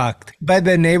 it's fucked. But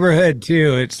the neighborhood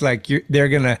too, it's like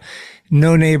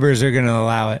no neighbors are gonna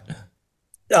allow it.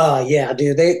 Oh yeah,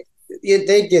 dude. They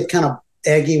get kind of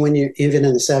eggy when you're even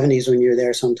in the 70s when you're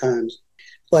there sometimes.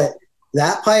 But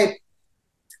that pipe,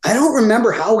 I don't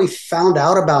remember how we found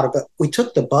out about it, but we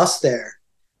took the bus there.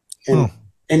 And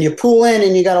you pull in,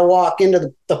 and you got to walk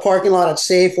into the parking lot at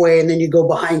Safeway, and then you go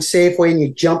behind Safeway and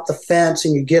you jump the fence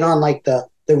and you get on like the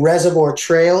reservoir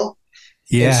trail.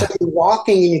 Yeah. And so you're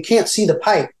walking and you can't see the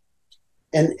pipe.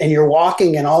 And you're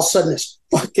walking, and all of a sudden this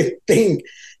fucking thing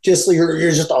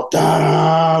you're just all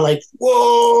like,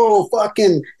 whoa,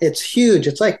 fucking, it's huge.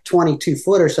 It's like 22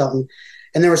 foot or something.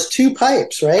 And there was two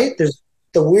pipes, right? There's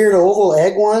the weird oval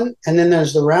egg one, and then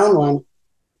there's the round one.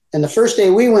 And the first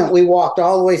day we went, we walked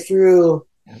all the way through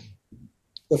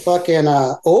the fucking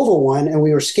oval one, and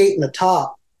we were skating the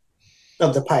top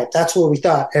of the pipe. That's where we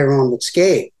thought everyone would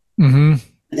skate. Mm-hmm.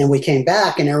 And then we came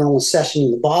back, and everyone was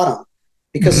sessioning the bottom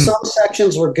because some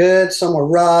sections were good, some were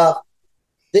rough.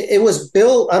 It was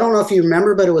built, I don't know if you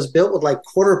remember, but it was built with like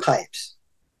quarter pipes.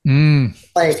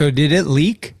 So did it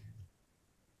leak?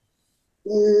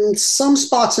 Some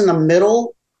spots in the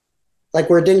middle, like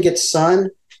where it didn't get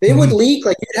sun, It would leak.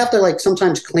 Like you'd have to like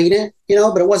sometimes clean it, you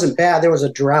know, but it wasn't bad. There was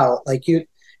a drought. It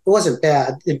wasn't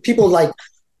bad. And people like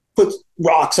put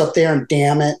rocks up there and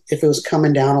dam it if it was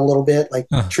coming down a little bit, like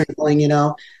trickling, you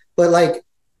know. But like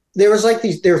there was like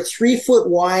there were 3 foot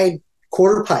wide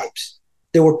quarter pipes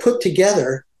that were put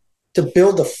together to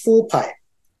build the full pipe.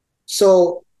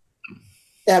 So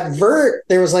at vert,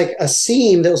 there was like a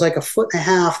seam that was like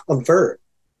 1.5 feet of vert.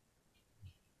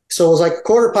 So it was like a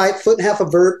quarter pipe, 1.5 feet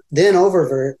of vert, then over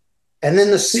vert. And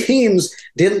then the seams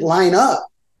didn't line up.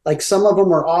 Like some of them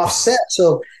were offset.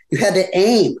 So you had to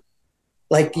aim.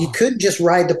 Like you couldn't just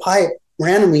ride the pipe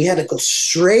randomly. You had to go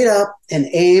straight up and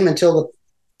aim until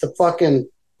the fucking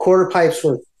quarter pipes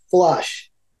were flush.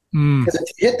 Because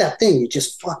if you hit that thing, you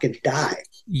just fucking die.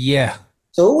 Yeah.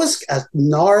 So it was a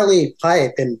gnarly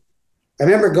pipe. And I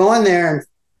remember going there and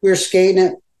we were skating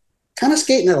it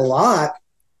a lot.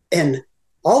 And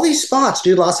all these spots,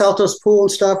 dude, Los Altos Pool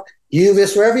and stuff,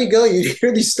 Uvis, wherever you go, you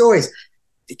hear these stories.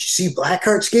 Did you see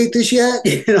Blackheart skate this yet?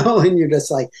 You know, and you're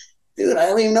just like, dude, I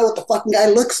don't even know what the fucking guy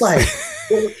looks like.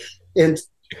 And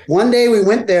one day we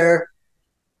went there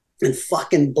and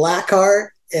fucking Blackheart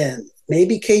and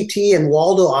maybe KT and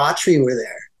Waldo Autry were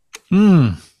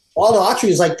there. Waldo Autry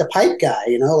is like the pipe guy,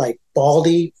 you know, like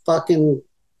baldy fucking.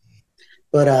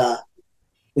 But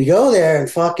we go there and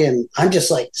fucking, I'm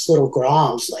just like this little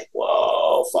Grom's like,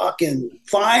 whoa, fucking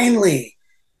finally.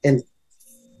 And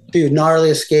dude,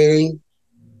 gnarliest skating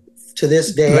to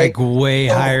this day. Like way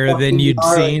higher than you'd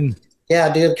seen.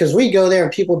 Yeah, dude, because we go there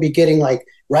and people be getting like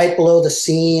right below the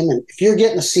seam. And if you're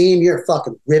getting a seam, you're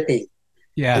fucking ripping.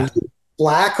 Yeah.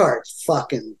 Blackheart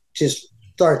fucking just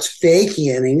starts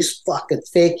faking and he's fucking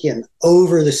faking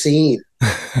over the seam.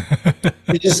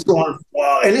 You're just going,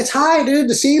 whoa. And it's high, dude.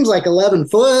 The seam's like 11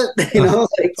 foot, you know?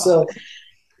 Like, so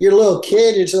you're a little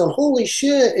kid, you're just going, holy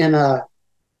shit. And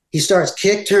he starts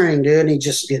kick turning, dude, and he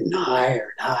just getting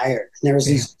higher and higher. And there was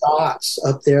these dots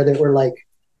up there that were like,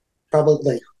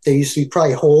 probably like, there used to be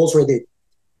probably holes where they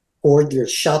poured or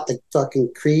shot the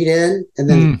fucking Creed in and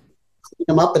then clean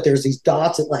them up. But there's these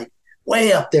dots at like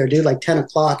way up there, dude, like 10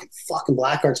 o'clock and fucking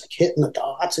Blackheart's like hitting the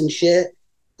dots and shit.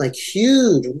 Like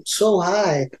huge, so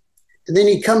high. And then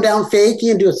he'd come down fakey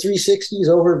and do a 360s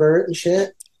over vert and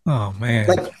shit. Oh man.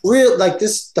 Like real, like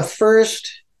this, the first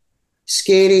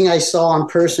skating I saw in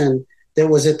person that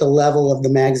was at the level of the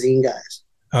magazine guys.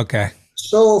 Okay.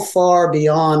 So far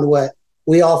beyond what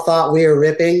we all thought we were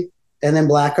ripping. And then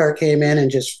Blackheart came in and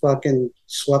just fucking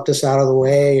swept us out of the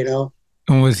way, you know?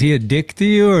 And was he a dick to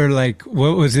you, or like,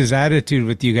 what was his attitude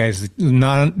with you guys?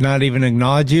 Not even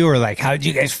acknowledge you, or like, how did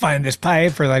you guys find this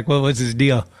pipe, or like, what was his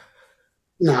deal?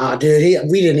 Nah, dude,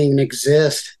 we didn't even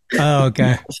exist. Oh,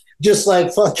 okay. Just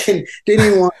like fucking didn't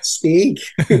even want to speak.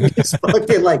 Just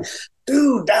fucking like,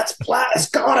 dude, it's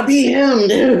gotta be him,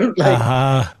 dude.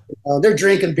 Like, they're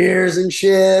drinking beers and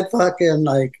shit. Fucking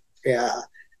like, yeah.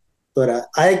 But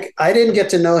I didn't get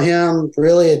to know him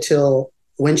really until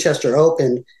Winchester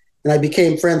opened. And I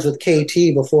became friends with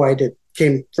KT before I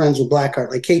became friends with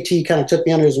Blackheart. Like KT kind of took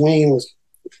me under his wing and was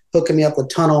hooking me up with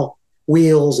tunnel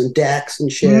wheels and decks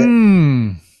and shit.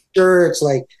 Shirts,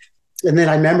 like, and then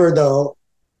I remember though,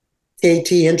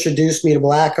 KT introduced me to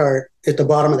Blackheart at the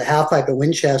bottom of the half pipe at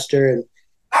Winchester. And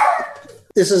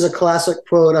this is a classic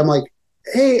quote. I'm like,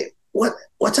 hey,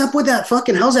 what's up with that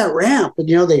fucking, how's that ramp? And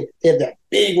you know, they have that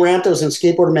big ramp that was in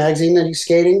Skateboard Magazine that he's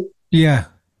skating. Yeah.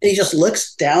 And he just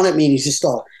looks down at me and he's just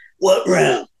all, what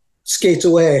ramp? Skates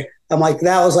away. I'm like,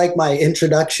 that was like my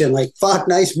introduction. Like, fuck,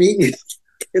 nice meeting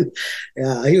you.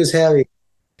 Yeah, he was heavy.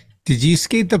 Did you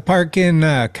skate the park in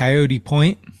Coyote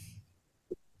Point?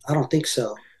 I don't think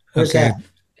so. Where's that?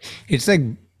 It's like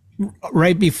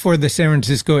right before the San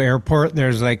Francisco airport.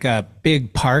 There's like a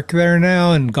big park there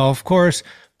now and golf course.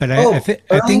 But I think,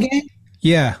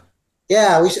 yeah.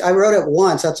 Yeah, I rode it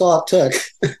once. That's all it took.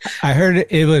 I heard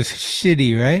it was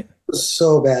shitty, right? It was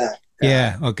so bad.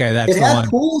 Yeah, okay, that's it the had one.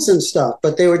 Pools and stuff,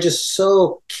 but they were just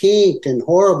so kinked and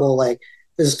horrible. Like,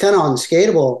 it was kind of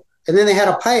unskateable. And then they had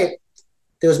a pipe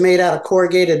that was made out of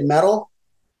corrugated metal,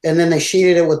 and then they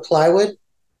sheeted it with plywood.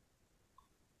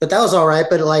 But that was all right.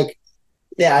 But like,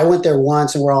 yeah, I went there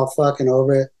once and we're all fucking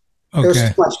over it. Okay. There was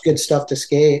so much good stuff to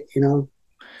skate, you know?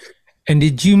 And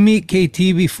did you meet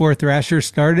KT before Thrasher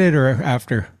started or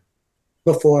after?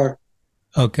 Before.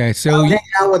 Okay, so I hang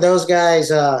out with those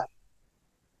guys in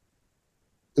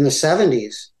the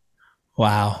 70s.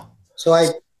 Wow. So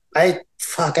I've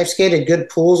skated good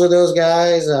pools with those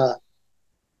guys.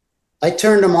 I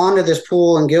turned them onto this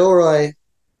pool in Gilroy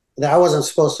that I wasn't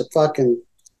supposed to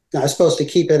I was supposed to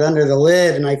keep it under the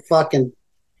lid, and I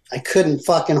couldn't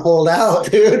fucking hold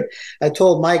out, dude. I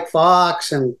told Mike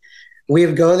Fox, and we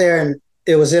would go there, and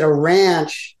it was at a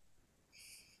ranch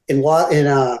in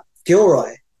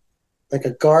Gilroy, like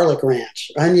a garlic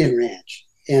ranch, onion ranch.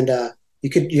 And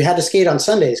you had to skate on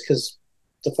Sundays because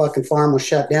the fucking farm was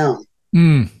shut down.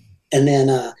 And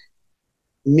then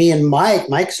me and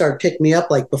Mike started picking me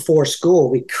up like before school.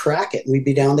 We'd crack it and we'd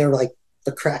be down there like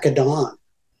the crack of dawn.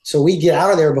 So we'd get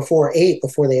out of there before 8,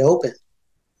 before they opened.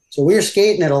 So we were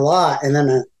skating it a lot. And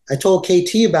then I told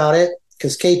KT about it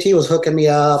because KT was hooking me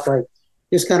up. Or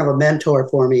he was kind of a mentor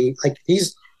for me. Like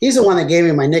he's the one that gave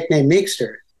me my nickname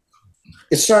Meekster.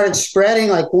 It started spreading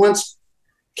like once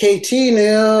KT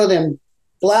knew, then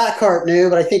Blackheart knew,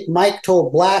 but I think Mike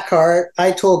told Blackheart,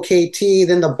 I told KT,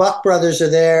 then the Buck brothers are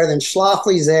there, then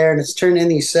Schlafly's there, and it's turned in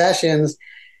these sessions.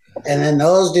 And then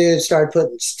those dudes started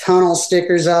putting tunnel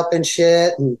stickers up and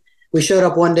shit. And we showed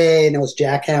up one day and it was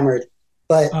jackhammered.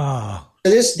 But to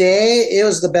this day, it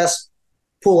was the best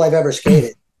pool I've ever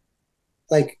skated.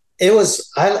 Like it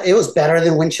was better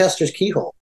than Winchester's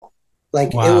Keyhole. Like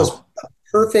it was a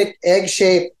perfect egg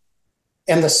shape,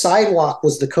 and the sidewalk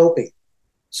was the coping.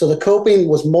 So the coping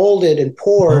was molded and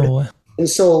poured. And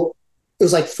so it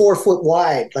was like 4 foot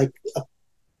wide, like a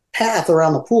path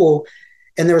around the pool.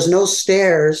 And there was no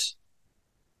stairs.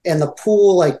 And the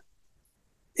pool, like,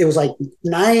 it was like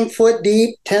 9 foot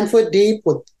deep, 10 foot deep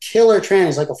with killer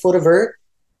trannies, like a foot of vert.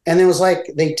 And it was like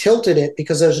they tilted it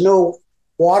because there's no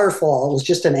waterfall. It was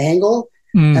just an angle.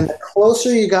 And the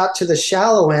closer you got to the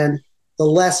shallow end, the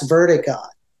less vert it got.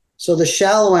 So the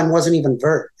shallow end wasn't even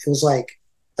vert. It was like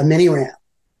a mini ramp.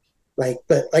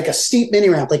 But like a steep mini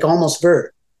ramp, like almost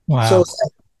vert. Wow. So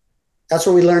that's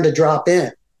where we learned to drop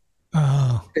in.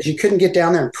 Because you couldn't get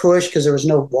down there and push because there was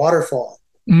no waterfall.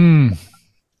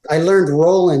 I learned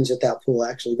roll-ins at that pool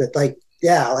actually. But like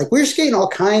we were skating all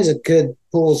kinds of good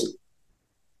pools.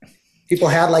 People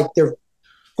had like their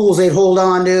pools they'd hold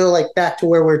on to, like back to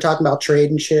where we were talking about trade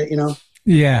and shit, you know?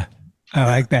 Yeah. I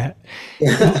like that.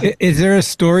 Yeah. Is there a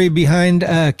story behind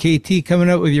KT coming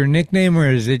up with your nickname,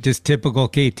 or is it just typical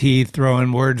KT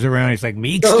throwing words around? He's like,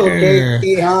 Meekster.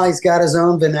 KT, he's got his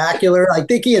own vernacular. I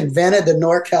think he invented the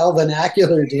NorCal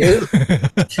vernacular, dude.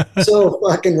 So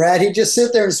fucking rad. He'd just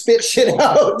sit there and spit shit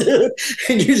out, dude.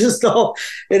 And you just go,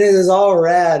 it is all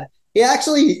rad. He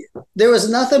actually, there was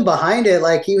nothing behind it.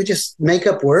 Like he would just make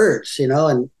up words, you know?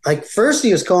 And like first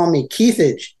he was calling me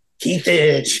Keithage.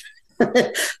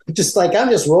 Just like I'm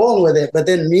just rolling with it, but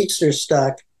then Meekster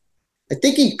stuck. I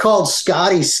think he called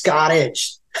Scotty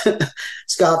Scottage.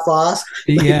 Scott Foss.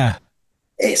 Yeah.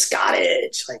 Hey,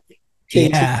 Scottage. Like,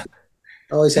 yeah.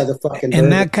 Always had the fucking.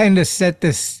 And that kind of set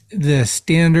the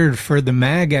standard for the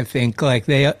mag. I think like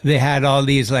they had all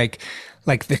these like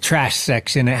the trash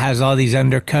section. It has all these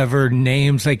undercover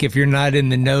names. Like if you're not in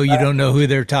the know, you don't know who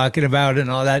they're talking about and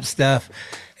all that stuff.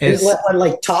 It's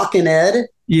like Talkin Ed.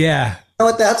 Yeah. You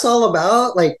know what that's all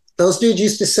about? Like those dudes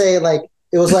used to say, like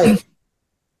it was like,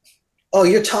 "Oh,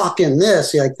 you're talking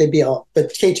this." Like they'd be all,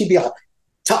 but KT be all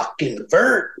talking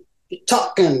vert,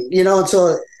 talking, you know. And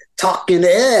so talking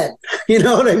Ed, you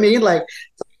know what I mean? Like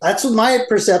that's my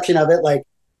perception of it. Like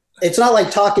it's not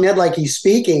like talking Ed like he's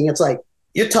speaking. It's like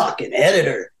you're talking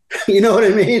editor. You know what I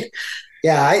mean?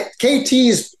 Yeah,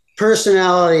 KT's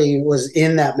personality was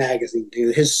in that magazine,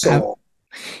 dude. His soul.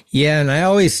 Yeah, and I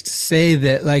always say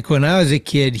that, like, when I was a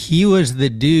kid, he was the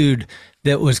dude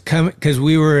that was coming, because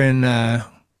we were in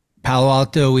Palo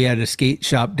Alto, we had a skate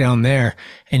shop down there,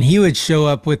 and he would show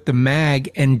up with the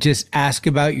mag and just ask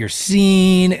about your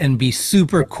scene and be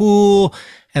super cool.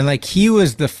 And, like, he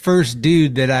was the first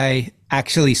dude that I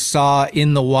actually saw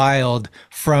in the wild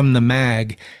from the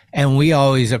mag, and we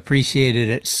always appreciated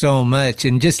it so much.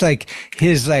 And just, like,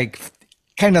 his, like,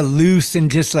 kind of loose and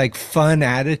just like fun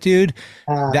attitude.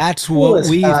 That's what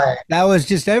that was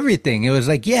just everything. It was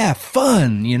like, yeah,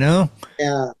 fun, you know?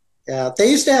 Yeah. Yeah. They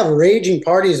used to have raging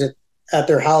parties at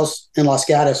their house in Los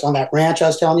Gatos on that ranch I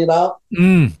was telling you about.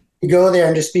 You go there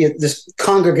and just be this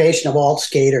congregation of all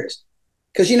skaters.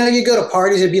 Cause you know, you go to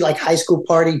parties, it'd be like high school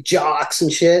party jocks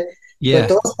and shit. Yeah. But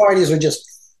those parties were just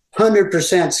 100%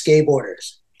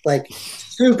 skateboarders, like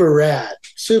super rad,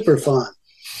 super fun.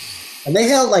 And they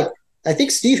held like, I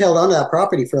think Steve held onto that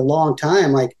property for a long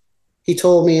time. Like he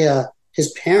told me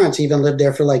his parents even lived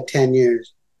there for like 10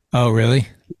 years. Oh, really?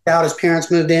 His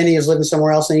parents moved in. He was living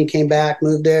somewhere else and he came back,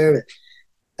 moved there. But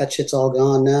that shit's all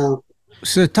gone now.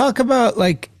 So talk about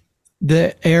like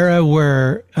the era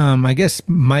where I guess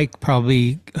Mike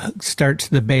probably starts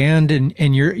the band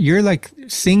and you're like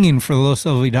singing for Los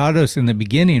Olvidados in the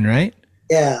beginning, right?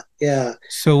 Yeah, yeah.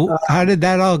 So how did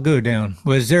that all go down?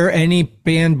 Was there any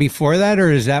band before that, or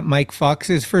is that Mike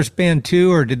Fox's first band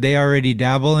too, or did they already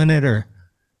dabble in it, or?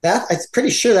 I'm pretty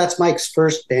sure that's Mike's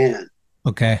first band.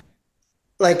 Okay.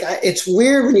 like it's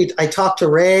weird when I talk to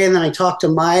Ray and then I talk to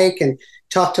Mike and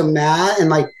talk to Matt, and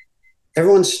like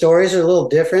everyone's stories are a little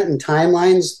different and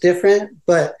timelines different.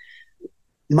 But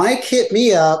Mike hit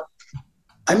me up.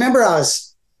 I remember I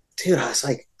was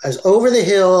over the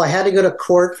hill. I had to go to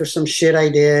court for some shit I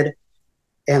did,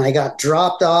 and I got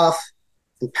dropped off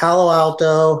in Palo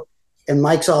Alto. And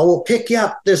Mike's all, "We'll pick you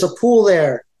up. There's a pool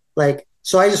there." Like,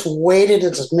 so I just waited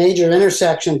at this major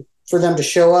intersection for them to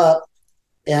show up,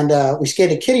 and we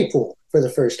skated kiddie pool for the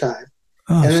first time.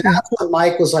 Oh, and then that's when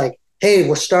Mike was like, "Hey,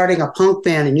 we're starting a punk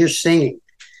band and you're singing."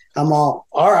 I'm all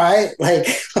right. Like,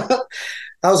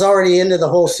 I was already into the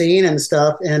whole scene and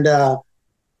stuff. And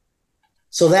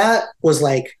so that was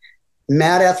like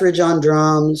Matt Etheridge on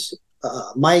drums,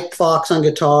 Mike Fox on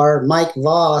guitar, Mike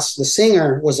Voss, the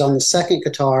singer, was on the second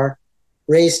guitar,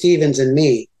 Ray Stevens, and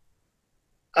me.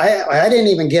 I didn't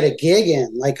even get a gig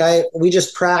in. Like we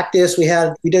just practiced. We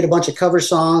did a bunch of cover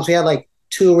songs. We had like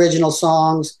 2 original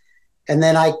songs, and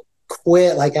then I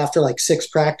quit like after like 6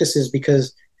 practices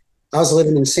because I was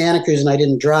living in Santa Cruz and I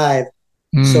didn't drive.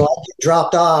 So I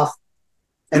dropped off,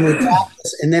 and we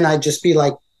practiced, and then I'd just be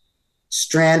like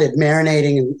stranded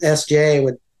marinating in SJ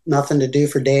with nothing to do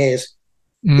for days,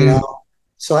 you know?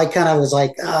 So I kind of was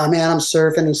like, "Oh man, I'm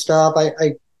surfing and stuff.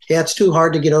 Yeah, it's too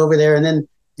hard to get over there." And then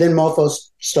Mofo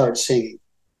started singing.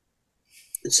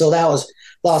 And so that was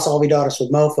Los Olvidados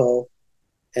with Mofo.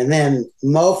 And then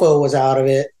Mofo was out of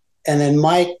it. And then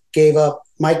Mike gave up.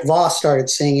 Mike Voss started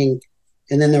singing.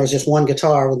 And then there was just one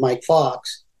guitar with Mike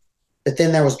Fox. But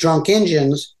then there was Drunk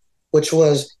Engines, which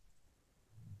was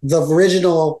the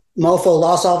original Mofo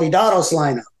Los Olvidados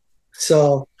lineup.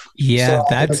 So yeah,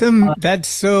 that's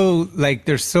so like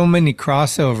there's so many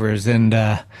crossovers, and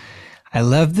I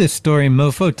love this story.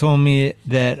 Mofo told me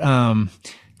that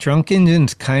Drunk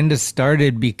Engines kind of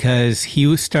started because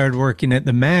he started working at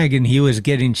the mag and he was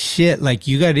getting shit like,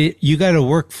 you got to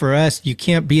work for us. You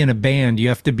can't be in a band. You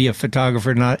have to be a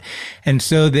photographer, not. And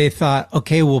so they thought,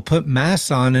 okay, we'll put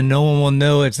masks on and no one will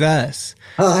know it's us.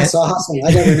 Oh, that's awesome.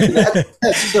 I never knew that.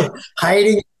 That's so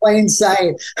hiding in plain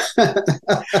sight.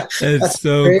 That's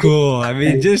so crazy. Cool. I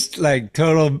mean, just like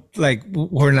total, like,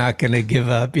 we're not going to give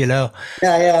up, you know?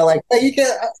 Yeah. Like, you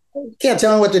can't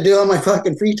tell me what to do on my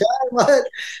fucking free time. What?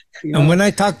 You know? And when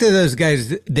I talked to those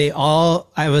guys,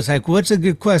 I was like, what's a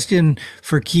good question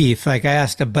for Keith? Like, I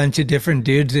asked a bunch of different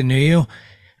dudes that knew you.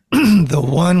 The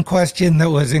one question that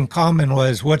was in common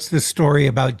was, what's the story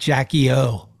about Jackie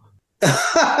O?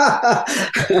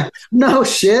 No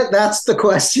shit, that's the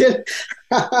question.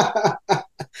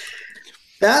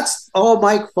 That's all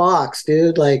Mike Fox,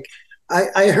 dude. Like,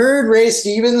 I heard Ray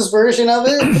Stevens' version of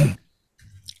it.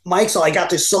 Mike's all, "I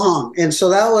got this song," and so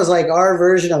that was like our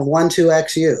version of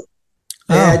 1-2-XU.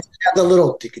 Yeah, had the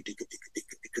little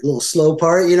slow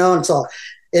part, you know. And so,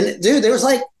 and dude, there was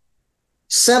like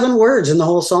 7 words in the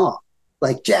whole song,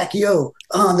 like Jackie O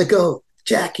on the go,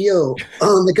 Jackie O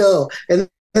on the go, and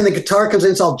then the guitar comes in,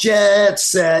 it's all jet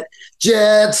set,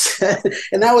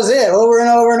 and that was it, over and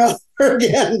over and over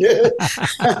again, dude.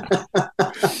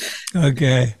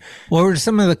 Okay. What were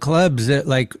some of the clubs that,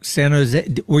 like, San Jose?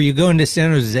 Were you going to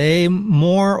San Jose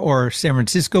more or San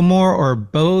Francisco more or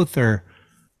both? Or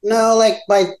no, like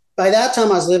by that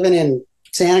time I was living in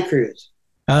Santa Cruz.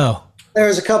 Oh. There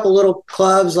was a couple little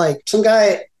clubs, like some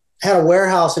guy had a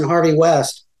warehouse in Harvey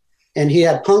West and he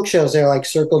had punk shows there, like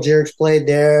Circle Jerks played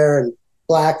there and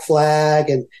Black Flag,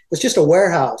 and it was just a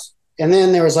warehouse. And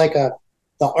then there was like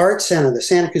the art center, the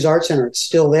Santa Cruz Art Center. It's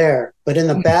still there, but in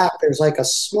the back there's like a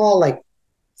small like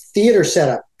theater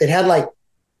setup. It had like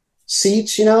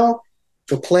seats, you know,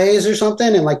 for plays or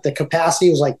something, and like the capacity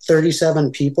was like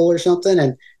 37 people or something.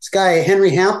 And this guy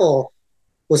Henry Hampel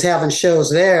was having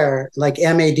shows there. Like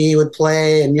MAD would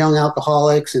play, and Young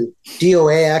Alcoholics, and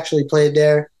DOA actually played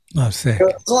there. Oh, sick! It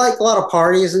was like a lot of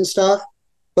parties and stuff.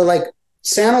 But like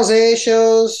San Jose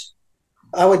shows,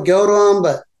 I would go to them,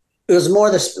 but it was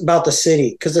more about the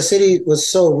city, because the city was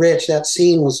so rich. That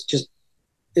scene was just,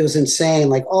 it was insane.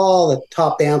 Like all the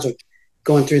top bands were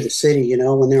going through the city, you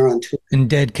know, when they were on tour. And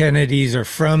Dead Kennedys are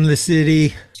from the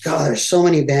city. God, there's so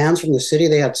many bands from the city.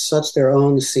 They had such their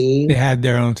own scene. They had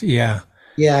their own, yeah.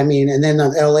 Yeah, I mean, and then the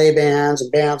LA bands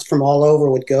and bands from all over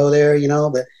would go there, you know.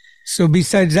 But so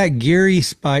besides that Geary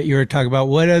spot you were talking about,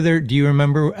 what other, do you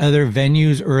remember other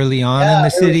venues early on in the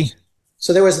city?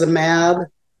 So there was the MAB.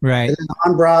 Right. And then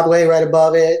on Broadway, right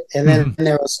above it. And then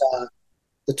there was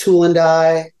the Tool and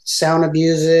Die, Sound of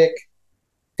Music,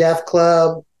 Def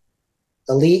Club,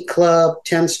 Elite Club,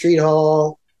 10th Street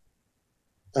Hall,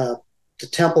 the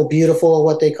Temple Beautiful,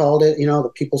 what they called it. You know, the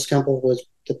People's Temple was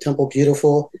the Temple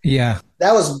Beautiful. Yeah.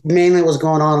 That was mainly what was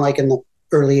going on like in the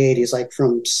early 80s, like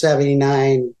from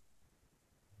 79.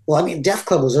 Well, I mean, Def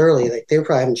Club was early. Like they were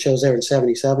probably having shows there in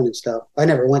 77 and stuff. I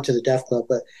never went to the Def Club,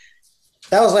 but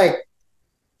that was like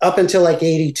up until like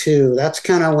 82. That's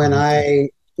kind of when I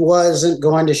wasn't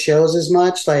going to shows as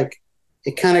much. Like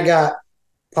it kind of got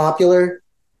popular.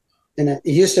 And it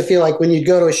used to feel like when you'd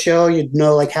go to a show, you'd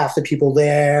know like half the people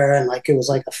there and like it was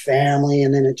like a family.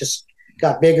 And then it just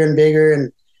got bigger and bigger.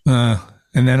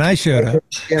 And then I showed up.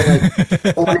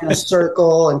 Like going in a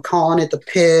circle and calling it the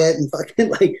pit and fucking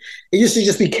like it used to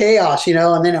just be chaos, you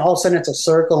know, and then all of a sudden it's a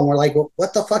circle and we're like, well,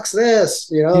 what the fuck's this?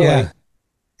 You know? Yeah. Like,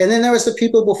 and then there was the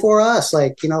people before us,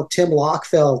 like, you know, Tim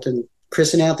Lockfelt and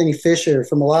Chris and Anthony Fisher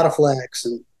from A Lot of Flex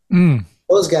and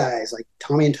those guys, like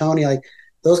Tommy and Tony, like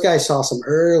those guys saw some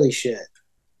early shit.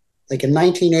 Like in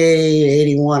 1980,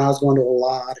 81, I was going to a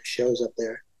lot of shows up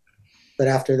there. But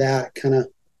after that, kind of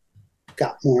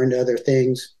got more into other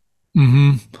things.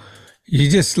 Mm-hmm. You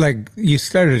just like, you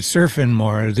started surfing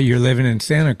more. You're living in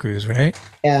Santa Cruz, right?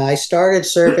 Yeah, I started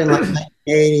surfing like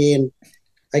 1980 and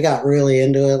I got really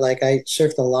into it. Like I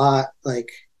surfed a lot. Like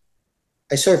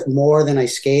I surfed more than I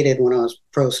skated when I was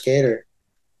pro skater.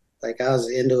 Like I was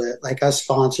into it. Like I was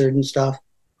sponsored and stuff.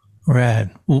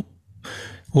 Rad.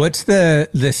 What's the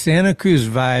Santa Cruz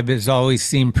vibe has always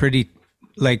seemed pretty,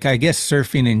 like, I guess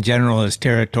surfing in general is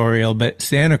territorial, but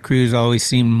Santa Cruz always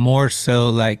seemed more so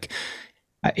like,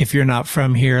 if you're not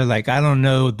from here, like, I don't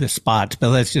know the spots, but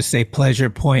let's just say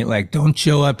Pleasure Point, like, don't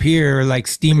show up here, like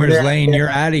Steamer's Lane, you're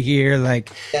out of here,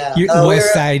 like,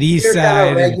 west side, east side. Kind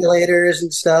of regulators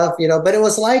and stuff, you know, but it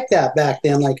was like that back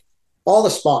then, like, all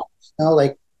the spots, you know,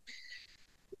 like,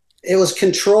 it was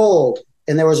controlled,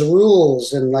 and there was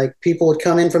rules, and, like, people would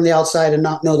come in from the outside and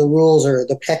not know the rules or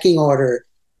the pecking order.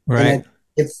 Right.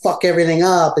 It'd fuck everything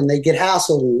up, and they'd get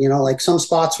hassled, and, you know, like, some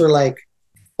spots were, like,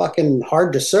 fucking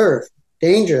hard to surf.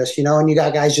 Dangerous, you know, and you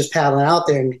got guys just paddling out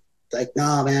there and like,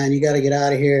 nah, man, you got to get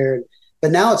out of here.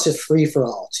 But now it's just free for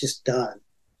all. It's just done,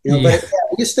 you know. Yeah.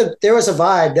 But there was a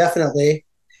vibe, definitely.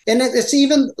 And it's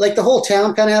even like the whole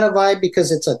town kind of had a vibe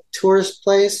because it's a tourist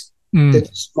place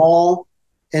that's small.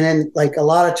 And then like a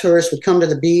lot of tourists would come to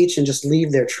the beach and just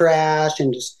leave their trash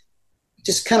and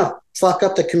just kind of fuck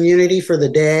up the community for the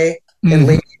day and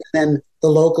leave. And then the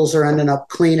locals are ending up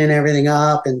cleaning everything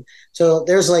up. And so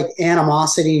there's like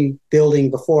animosity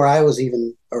building before I was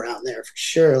even around there for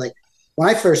sure. Like when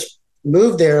I first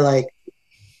moved there, like,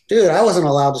 dude, I wasn't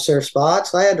allowed to surf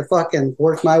spots. I had to fucking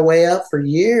work my way up for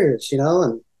years, you know,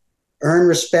 and earn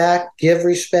respect, give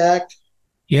respect.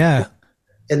 Yeah.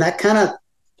 And that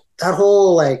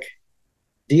whole like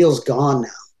deal's gone now.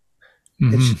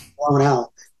 Mm-hmm. It's blown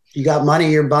out. You got money,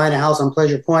 you're buying a house on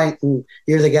Pleasure Point and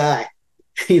you're the guy.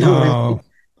 You know what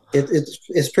I mean?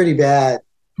 It's pretty bad.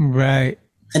 Right.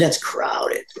 And it's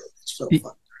crowded. It's so fucking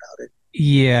crowded.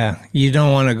 Yeah. You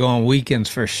don't want to go on weekends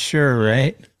for sure,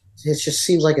 right? It just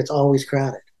seems like it's always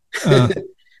crowded.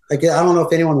 Like, I don't know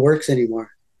if anyone works anymore.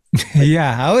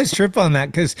 Yeah, I always trip on that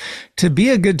because to be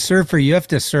a good surfer, you have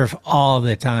to surf all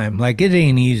the time. Like it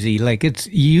ain't easy. Like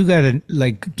you got to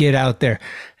like get out there.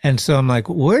 And so I'm like,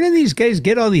 where do these guys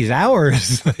get all these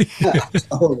hours?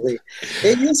 Totally.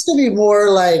 It used to be more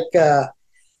like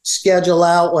schedule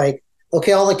out, like,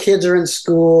 okay, all the kids are in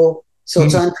school, so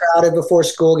it's uncrowded before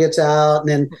school gets out. And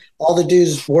then all the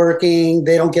dudes working,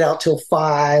 they don't get out till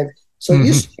 5. So it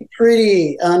used to be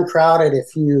pretty uncrowded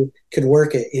if you could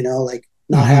work it, you know, like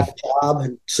not have a job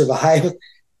and survive.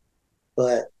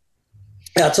 But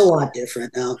that's a lot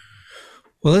different now.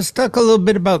 Well, let's talk a little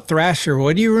bit about Thrasher.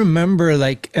 What do you remember,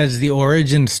 like, as the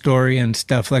origin story and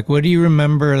stuff? Like, what do you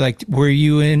remember? Like, were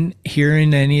you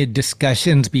hearing any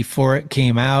discussions before it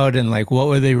came out? And, like, what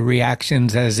were the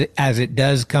reactions as it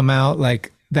does come out?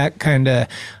 Like, that kind of,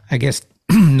 I guess,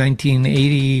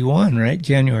 1981, right?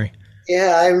 January.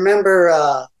 Yeah, I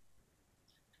remember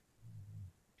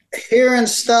hearing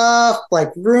stuff,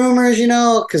 like rumors, you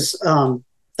know, because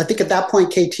I think at that point,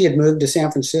 KT had moved to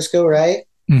San Francisco, right?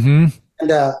 Mm-hmm.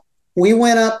 And we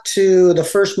went up to the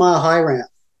First Mile High Ramp.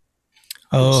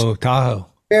 Oh, Tahoe.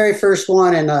 Very first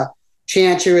one. And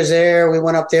Chantry was there. We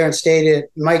went up there and stayed at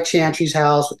Mike Chantry's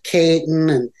house with Caton.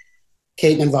 And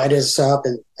Caton invited us up.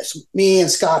 And me and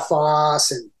Scott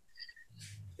Foss. And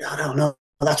I don't know.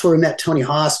 That's where we met Tony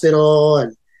Hospital.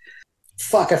 And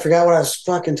fuck, I forgot what I was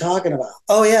fucking talking about.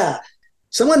 Oh, yeah.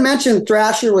 Someone mentioned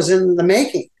Thrasher was in the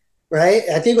making, right?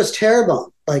 I think it was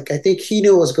Terrebonne. Like, I think he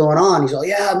knew what was going on. He's like,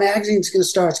 yeah, magazine's going to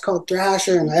start. It's called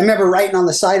Thrasher. And I remember writing on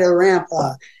the side of the ramp,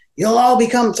 you'll all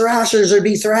become Thrashers or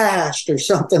be thrashed or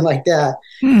something like that.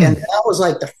 And that was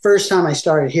like the first time I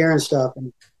started hearing stuff.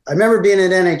 And I remember being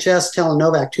at NHS telling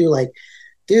Novak too, like,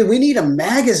 dude, we need a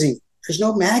magazine. There's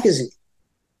no magazine.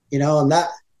 and that,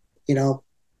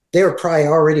 they were probably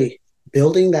already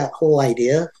building that whole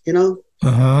idea,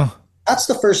 That's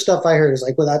the first stuff I heard is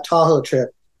like with that Tahoe trip.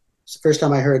 It's the first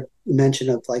time I heard mention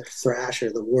of like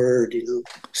Thrasher, the word,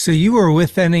 So you were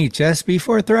with NHS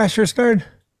before Thrasher started?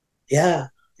 Yeah.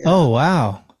 Oh,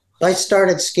 wow. I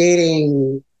started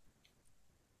skating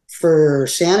for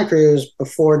Santa Cruz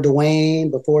before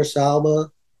Dwayne, before Salba.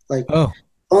 Like,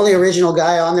 only original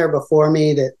guy on there before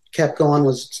me that kept going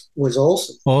was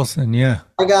Olson. Olson, yeah.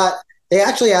 They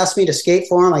actually asked me to skate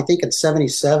for him, I think in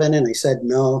 77, and I said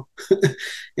no.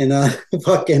 And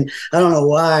fucking, I don't know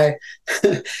why.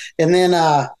 And then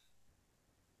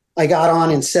I got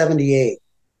on in 78.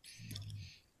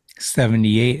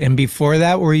 78. And before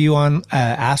that, were you on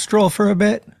Astral for a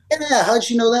bit? Yeah, how'd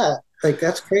you know that? Like,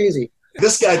 that's crazy.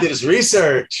 This guy did his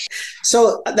research.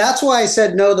 So that's why I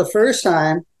said no the first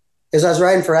time, is I was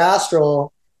riding for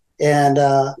Astral, and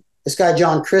this guy,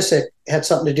 John Krissick, had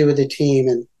something to do with the team,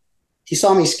 and he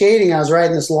saw me skating. I was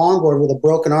riding this longboard with a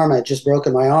broken arm. I had just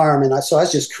broken my arm, and so I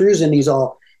was just cruising. He's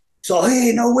all,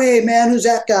 hey, no way, man, who's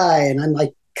that guy? And I'm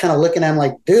like, kind of looking at him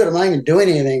like, dude, I'm not even doing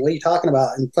anything. What are you talking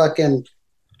about? And fucking,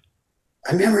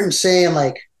 I remember him saying,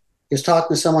 like, he was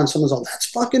talking to someone's all, that's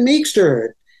fucking Meekster.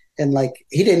 And like,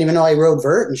 he didn't even know I rode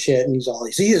vert and shit. And he's all,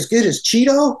 is he as good as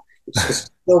Cheeto?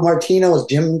 Martino was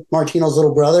Jim Martino's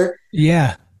little brother.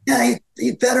 Yeah. Yeah,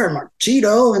 he's better than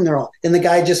Cheeto. And the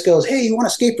guy just goes, hey, you want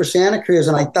to skate for Santa Cruz?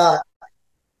 And I thought,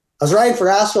 I was riding for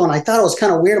Astro, and I thought it was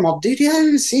kind of weird. I'm like, dude, you haven't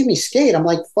even seen me skate. I'm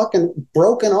like fucking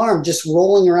broken arm, just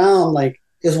rolling around. Like,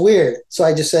 it's weird. So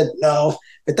I just said no.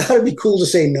 I thought it'd be cool to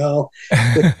say no.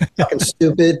 Fucking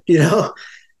stupid,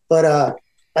 But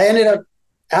I ended up,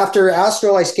 after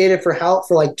Astro, I skated for Hout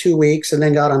for like 2 weeks and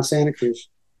then got on Santa Cruz.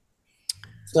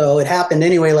 So it happened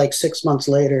anyway, like 6 months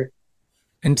later.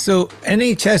 And so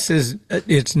NHS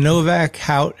it's Novak,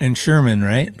 Hout, and Sherman,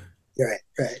 right?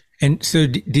 Right. And so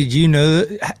did you know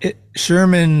that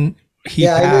Sherman, he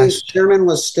passed? I knew Sherman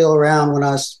was still around when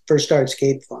I first started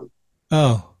skating for him.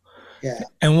 Oh. Yeah.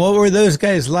 And what were those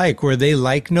guys like? Were they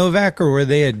like Novak, or were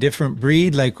they a different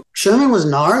breed? Like, Sherman was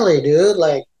gnarly, dude.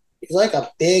 Like, he's like a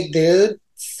big dude,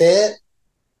 fit,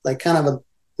 like kind of a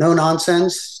no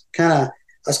nonsense kind of.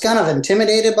 I was kind of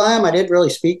intimidated by him. I didn't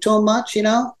really speak to him much,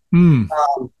 And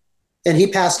he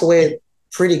passed away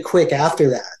pretty quick after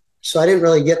that, so I didn't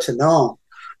really get to know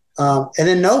him. And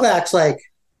then Novak's like,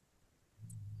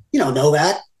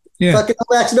 Novak, fucking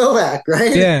Novak's Novak,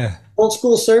 right? Yeah. Old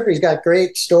school surfer. He's got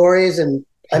great stories. And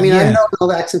I mean, I've known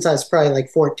Novak since I was probably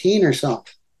like 14 or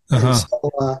something.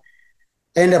 So I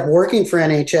ended up working for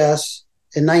NHS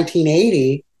in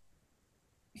 1980.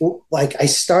 Like, I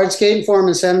started skating for him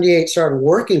in 78, started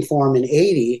working for him in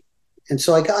 80. And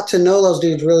so I got to know those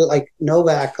dudes really, like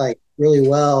Novak, like really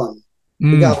well.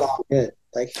 And we got along good.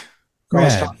 Like,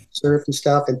 cross surf and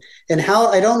stuff. And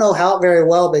Hout, I don't know Hout very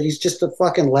well, but he's just a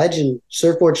fucking legend.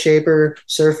 Surfboard shaper,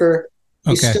 surfer.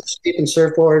 He's still shaping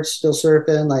surfboards, still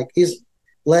surfing. Like, he's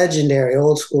legendary,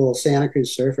 old school Santa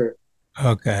Cruz surfer.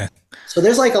 Okay. So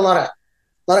there's like a lot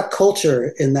of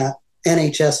culture in that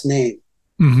NHS name.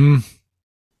 Mm-hmm.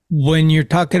 When you're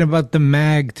talking about the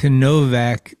mag to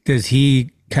Novak, does he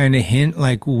kind of hint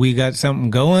like we got something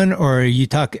going, or are you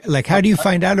like, how do you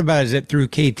find out about it? Is it through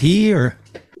KT or?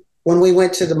 When we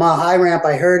went to the Mile High ramp,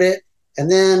 I heard it,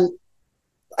 and then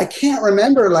I can't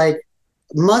remember, like,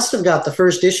 must have got the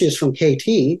first issues from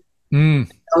KT.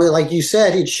 Like you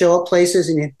said, he'd show up places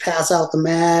and he'd pass out the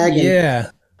mag.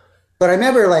 But I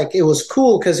remember, like, it was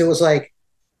cool because it was like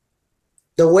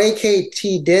the way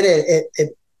KT did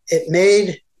it, it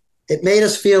made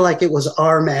us feel like it was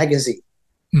our magazine.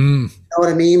 You know what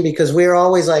I mean? Because we were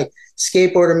always like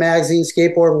Skateboarder Magazine,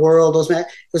 Skateboard World. It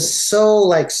was so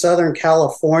like Southern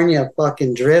California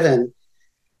fucking driven.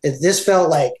 This felt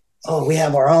like, oh, we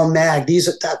have our own mag. These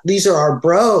are our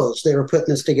bros. They were putting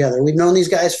this together. We've known these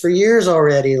guys for years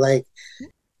already. Like,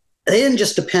 they didn't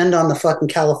just depend on the fucking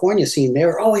California scene. They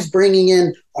were always bringing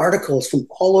in articles from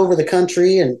all over the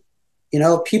country and,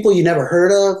 people you never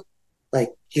heard of. Like,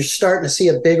 you're starting to see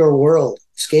a bigger world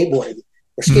skateboarding.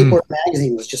 Where Skateboard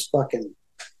Magazine was just fucking,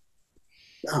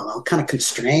 I don't know, kind of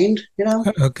constrained,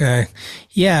 Okay.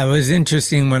 Yeah, it was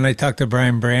interesting when I talked to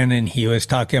Brian Brandon, he was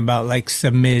talking about like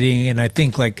submitting, and I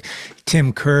think like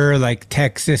Tim Kerr, like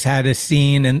Texas had a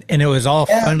scene, and it was all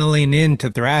funneling into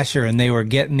Thrasher, and they were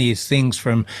getting these things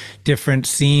from different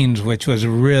scenes, which was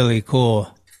really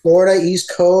cool. Florida,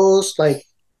 East Coast, like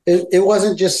it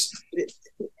wasn't just,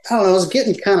 I don't know, it was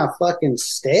getting kind of fucking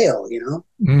stale,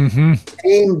 Mm-hmm.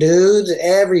 Same dudes,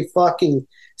 every fucking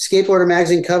Skateboarder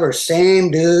Magazine cover, same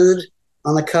dude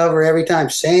on the cover every time,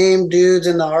 same dudes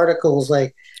in the articles,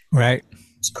 like, right.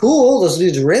 it's cool. Those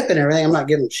dudes rip and everything. I'm not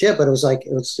giving them shit, but it's like,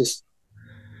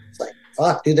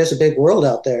 fuck, dude, there's a big world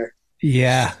out there.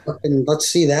 Yeah. And let's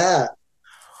see that.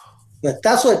 But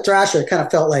that's what Thrasher kind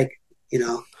of felt like,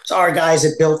 it's our guys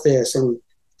that built this. And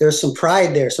there's some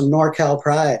pride there, some NorCal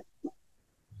pride.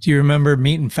 Do you remember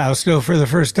meeting Fausto for the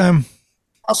first time?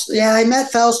 Yeah, I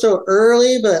met Fausto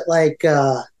early, but like,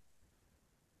 I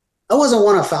wasn't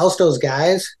one of Fausto's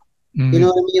guys. Mm-hmm. You know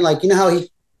what I mean? Like, how he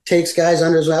takes guys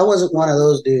under his wing? I wasn't one of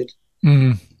those dudes.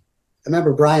 Mm-hmm. I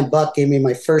remember Brian Buck gave me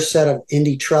my first set of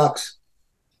Indy trucks,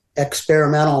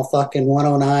 experimental fucking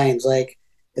 109s. Like,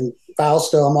 and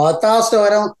Fausto, Fausto, I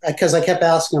don't, because I kept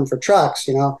asking him for trucks,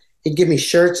 He'd give me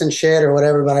shirts and shit or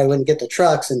whatever, but I wouldn't get the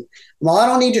trucks. And I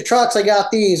don't need your trucks. I got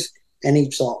these. And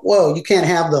he'd say, whoa, you can't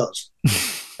have those.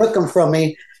 Took them from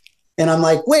me. And I'm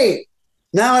like, wait,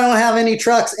 now I don't have any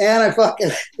trucks. And I fucking,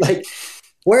 like,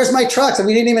 where's my trucks? And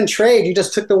we didn't even trade. You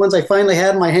just took the ones I finally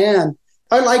had in my hand.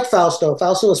 I liked Fausto.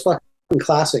 Fausto was fucking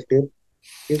classic, dude.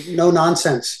 No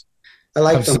nonsense. I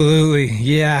liked him. Absolutely.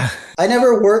 Yeah. I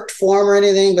never worked for him or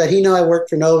anything, but he knew I worked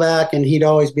for Novak, and he'd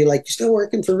always be like, you still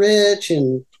working for Rich?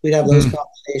 And we'd have those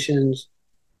conversations.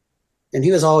 And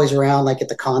he was always around, like, at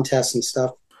the contests and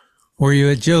stuff. Were you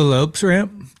at Joe Lopes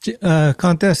ramp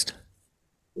contest?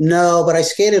 No, but I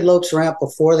skated Lopes ramp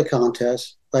before the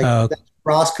contest. Like,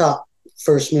 Roscott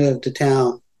first moved to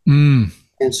town. Mm.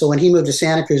 And so when he moved to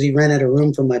Santa Cruz, he rented a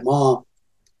room from my mom.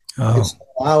 Oh. So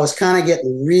I was kind of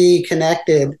getting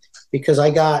reconnected because I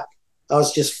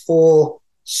was just full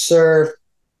surf,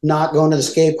 not going to the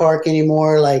skate park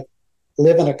anymore, like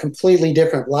living a completely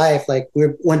different life. Like we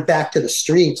went back to the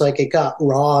streets, like it got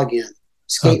raw again.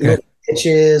 Skating little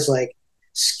pitches, like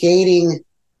skating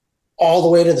all the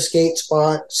way to the skate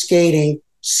spot, skating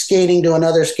to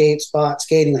another skate spot,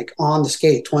 skating like on the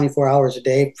skate 24 hours a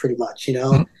day, pretty much,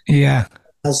 Yeah.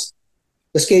 As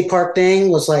the skate park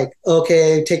thing was like,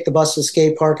 okay, take the bus to the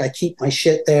skate park. I keep my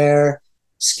shit there,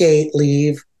 skate,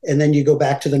 leave, and then you go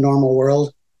back to the normal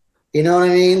world. You know what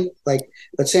I mean? Like,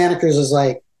 but Santa Cruz is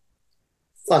like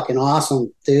fucking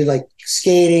awesome, dude. Like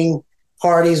skating,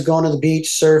 parties, going to the beach,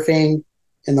 surfing,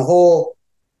 and the whole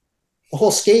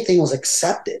skate thing was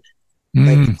accepted.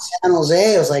 Like in San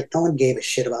Jose, it was like no one gave a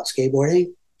shit about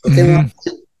skateboarding. But then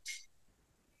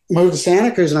moved to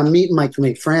Santa Cruz, and I'm meeting my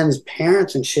friends'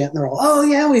 parents and shit, and they're all, "Oh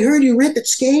yeah, we heard you rip at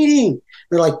skating."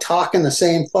 They're like talking the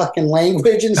same fucking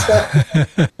language and stuff.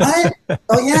 What?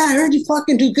 Oh yeah, I heard you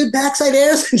fucking do good backside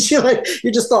airs and shit. Like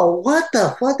you're just all, what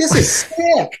the fuck? This is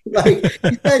sick. Like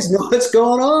you guys know what's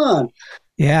going on.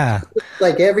 Yeah.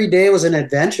 Like every day was an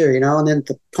adventure, And then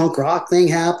the punk rock thing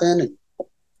happened, and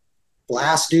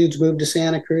Blast dudes moved to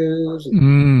Santa Cruz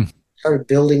and started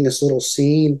building this little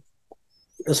scene.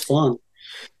 It was fun.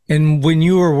 And when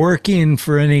you were working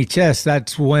for NHS,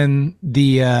 that's when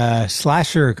the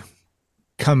Slasher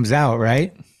comes out,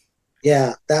 right?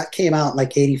 Yeah, that came out in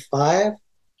like 85.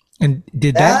 And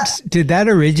did that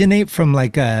originate from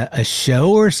like a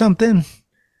show or something?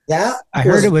 I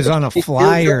heard it was on a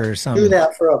flyer or something. Do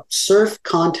that for a surf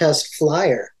contest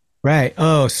flyer. Right.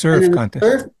 Oh, surf contest.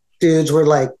 Surf dudes were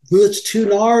like, it's too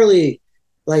gnarly.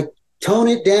 Like, tone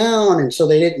it down. And so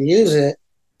they didn't use it.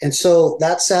 And so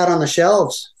that sat on the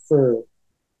shelves for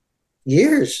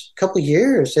a couple of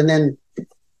years. And then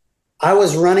I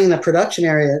was running the production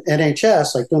area at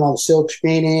NHS, like doing all the silk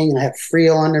screening, and I had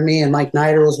Friel under me, and Mike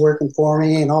Niter was working for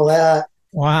me and all that.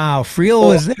 Wow. Friel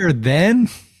was there then?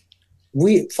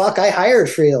 I hired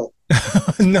Friel.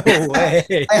 No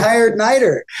way. I hired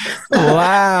Niter.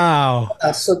 Wow.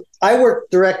 So I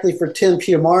worked directly for Tim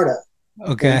Piamarta.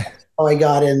 Okay. How I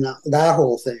got in that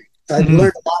whole thing. I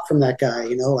learned a lot from that guy,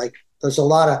 like there's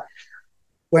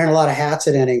wearing a lot of hats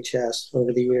at NHS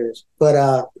over the years.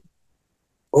 But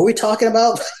what are we talking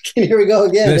about? Here we go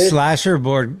again. The Slasher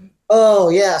board. Oh,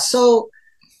 yeah. So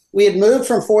we had moved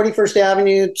from 41st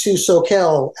Avenue to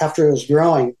Soquel after it was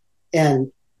growing, and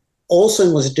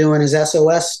Olson was doing his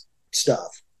SOS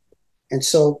stuff. And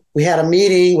so we had a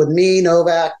meeting with me,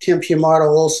 Novak, Tim Piamarta,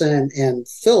 Olson, and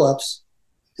Phillips.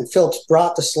 And Phillips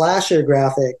brought the Slasher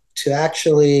graphic to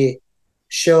actually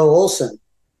show Olson.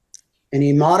 And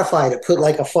he modified it, put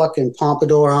like a fucking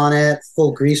pompadour on it,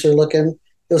 full greaser looking.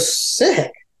 It was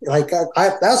sick. Like that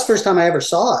was the first time I ever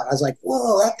saw it. I was like,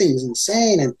 whoa, that thing's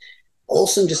insane. And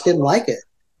Olson just didn't like it.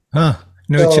 Huh.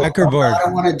 No checkerboard. I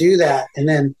don't want to do that. And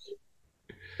then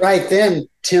right then,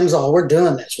 Tim's all, we're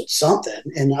doing this with something.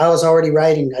 And I was already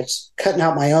writing, I was cutting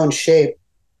out my own shape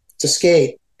to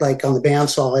skate, like on the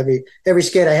bandsaw. Every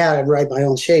skate I had, I'd write my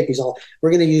own shape. He's all,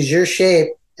 we're going to use your shape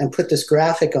and put this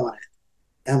graphic on it.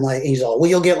 And I'm like, he's all, well,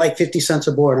 you'll get like 50 cents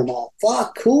a board. I'm all,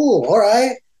 fuck, cool, all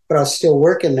right. But I was still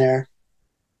working there.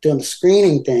 doing the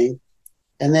screening thing.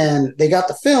 And then they got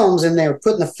the films and they were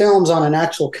putting the films on an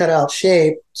actual cutout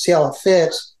shape, see how it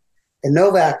fits. And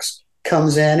Novak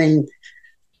comes in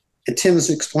and Tim's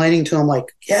explaining to him, like,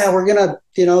 yeah, we're going to,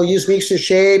 use Meek's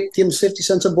shape, give him 50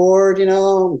 cents a board,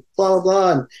 blah, blah,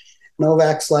 blah. And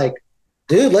Novak's like,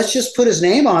 dude, let's just put his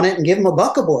name on it and give him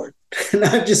 $1 a board. And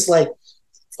I'm just like,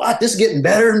 fuck, this is getting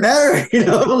better and better,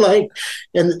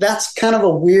 and that's kind of a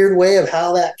weird way of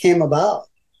how that came about.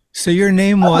 So your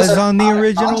name was on the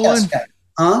original one?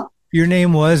 Huh? Your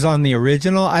name was on the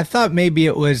original? I thought maybe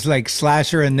it was like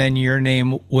Slasher and then your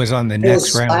name was on the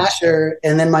next round. Slasher,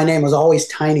 and then my name was always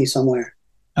Tiny somewhere.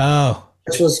 Oh.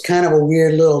 Which was kind of a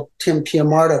weird little Tim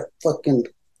Piamarta fucking,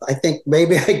 I think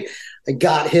maybe I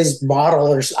got his model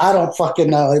or I don't fucking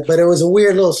know, but it was a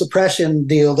weird little suppression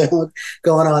deal that was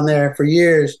going on there for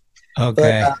years.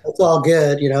 Okay. But it's all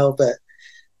good, but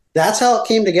that's how it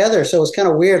came together. So it was kind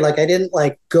of weird. Like I didn't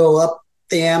like go up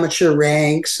the amateur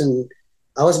ranks, and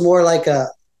I was more like I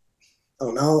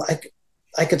don't know,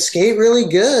 I could skate really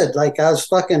good. Like I was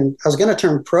going to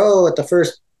turn pro at the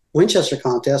first Winchester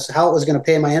contest, how it was going to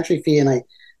pay my entry fee. And I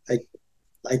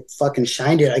fucking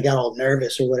shined it. I got all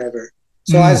nervous or whatever.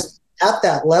 So I was at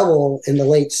that level in the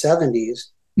late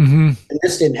 70s, and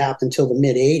this didn't happen until the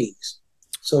mid 80s.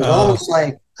 So it was almost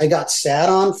like I got sat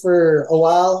on for a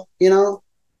while,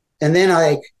 and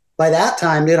then by that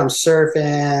time, dude, I'm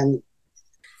surfing,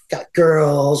 got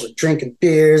girls, drinking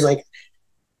beers, like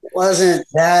wasn't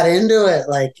that into it.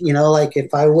 Like, like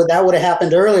if that would have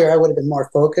happened earlier, I would have been more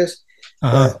focused.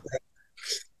 But,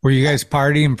 were you guys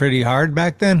partying pretty hard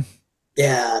back then?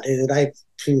 Yeah, dude. I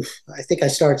think I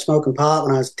started smoking pot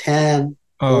when I was 10,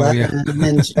 11, and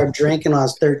then started drinking when I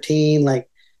was 13, like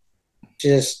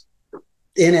just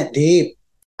in it deep.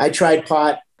 I tried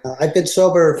pot. I've been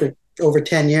sober for over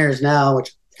 10 years now,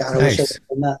 which God, I wish I had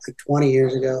done that like 20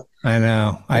 years ago. I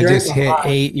know. I just hit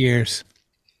 8 years.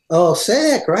 Oh,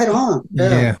 sick. Right on.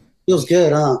 Yeah. Feels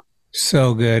good, huh?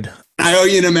 So good. I owe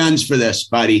you an amends for this,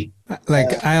 buddy.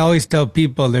 Like I always tell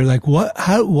people, they're like, what?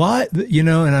 How? What? And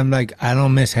I'm like, I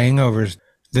don't miss hangovers.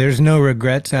 There's no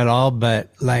regrets at all.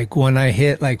 But like when I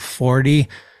hit like 40,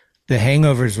 the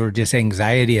hangovers were just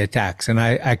anxiety attacks, and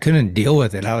I couldn't deal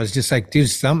with it. I was just like, dude,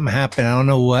 something happened. I don't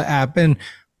know what happened,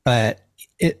 but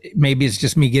maybe it's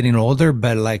just me getting older,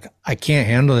 but like, I can't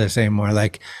handle this anymore.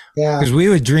 Like, because we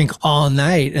would drink all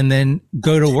night and then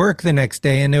go to work the next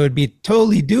day and it would be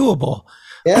totally doable.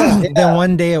 Yeah. Then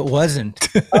one day it wasn't.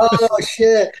 Oh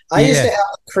shit. I used to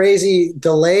have crazy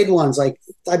delayed ones. Like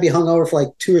I'd be hungover for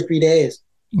like 2 or 3 days.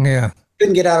 Yeah.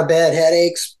 Couldn't get out of bed,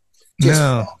 headaches, just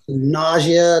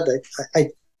nausea. I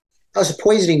was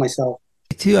poisoning myself.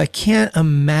 Too, I can't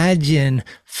imagine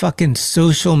fucking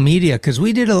social media, because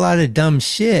we did a lot of dumb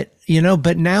shit,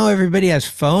 but now everybody has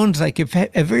phones. Like if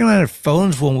everyone had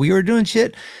phones when we were doing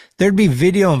shit, there'd be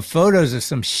video and photos of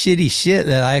some shitty shit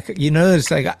that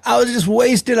it's like, I was just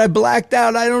wasted. I blacked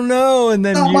out. I don't know. And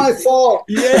then not my fault.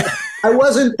 Yeah. I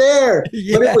wasn't there, but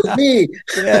it was me.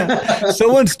 Yeah.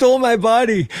 Someone stole my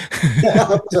body.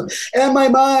 And my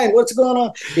mind. What's going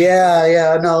on?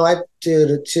 Yeah. No,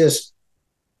 dude, it's just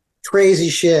crazy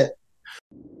shit.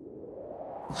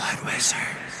 Blood Wizard.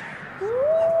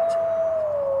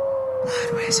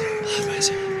 Blood Wizard. Blood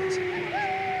Wizard.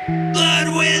 Blood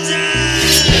Wizard.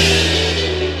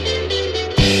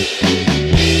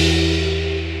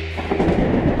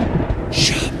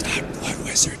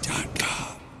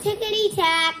 Shop.bloodwizard.com. Tickety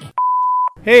tack.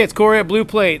 Hey, it's Corey at Blue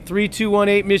Plate,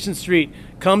 3218 Mission Street.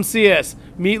 Come see us.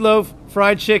 Meatloaf,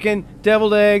 fried chicken,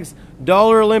 deviled eggs,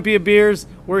 Dollar Olympia beers.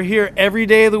 We're here every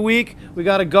day of the week. We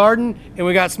got a garden and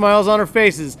we got smiles on our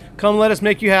faces. Come let us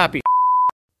make you happy.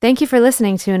 Thank you for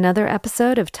listening to another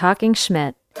episode of Talkin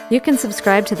Schmit. You can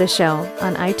subscribe to the show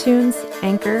on iTunes,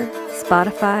 Anchor,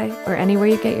 Spotify, or anywhere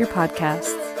you get your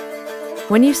podcasts.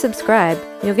 When you subscribe,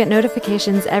 you'll get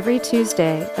notifications every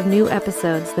Tuesday of new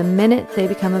episodes the minute they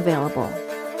become available.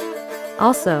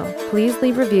 Also, please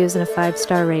leave reviews and a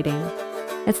 5-star rating.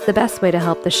 It's the best way to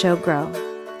help the show grow.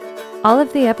 All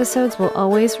of the episodes will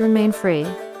always remain free,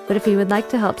 but if you would like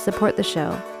to help support the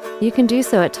show, you can do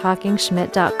so at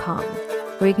talkinschmit.com,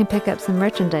 where you can pick up some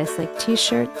merchandise like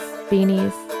t-shirts,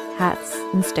 beanies, hats,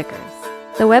 and stickers.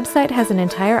 The website has an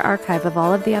entire archive of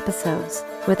all of the episodes,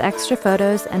 with extra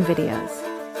photos and videos.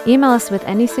 Email us with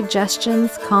any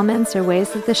suggestions, comments, or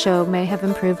ways that the show may have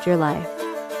improved your life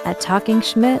at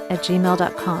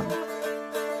talkingschmit@gmail.com.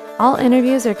 All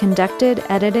interviews are conducted,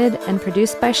 edited, and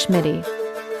produced by Schmitty.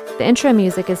 The intro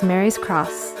music is Mary's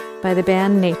Cross by the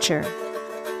band Nature.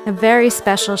 A very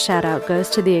special shout out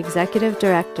goes to the executive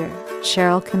director,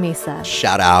 Cheryl Camisa.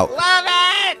 Shout out. Love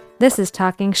it! This is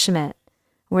Talking Schmit,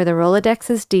 where the Rolodex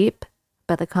is deep,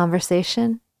 but the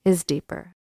conversation is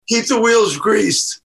deeper. Keep the wheels greased.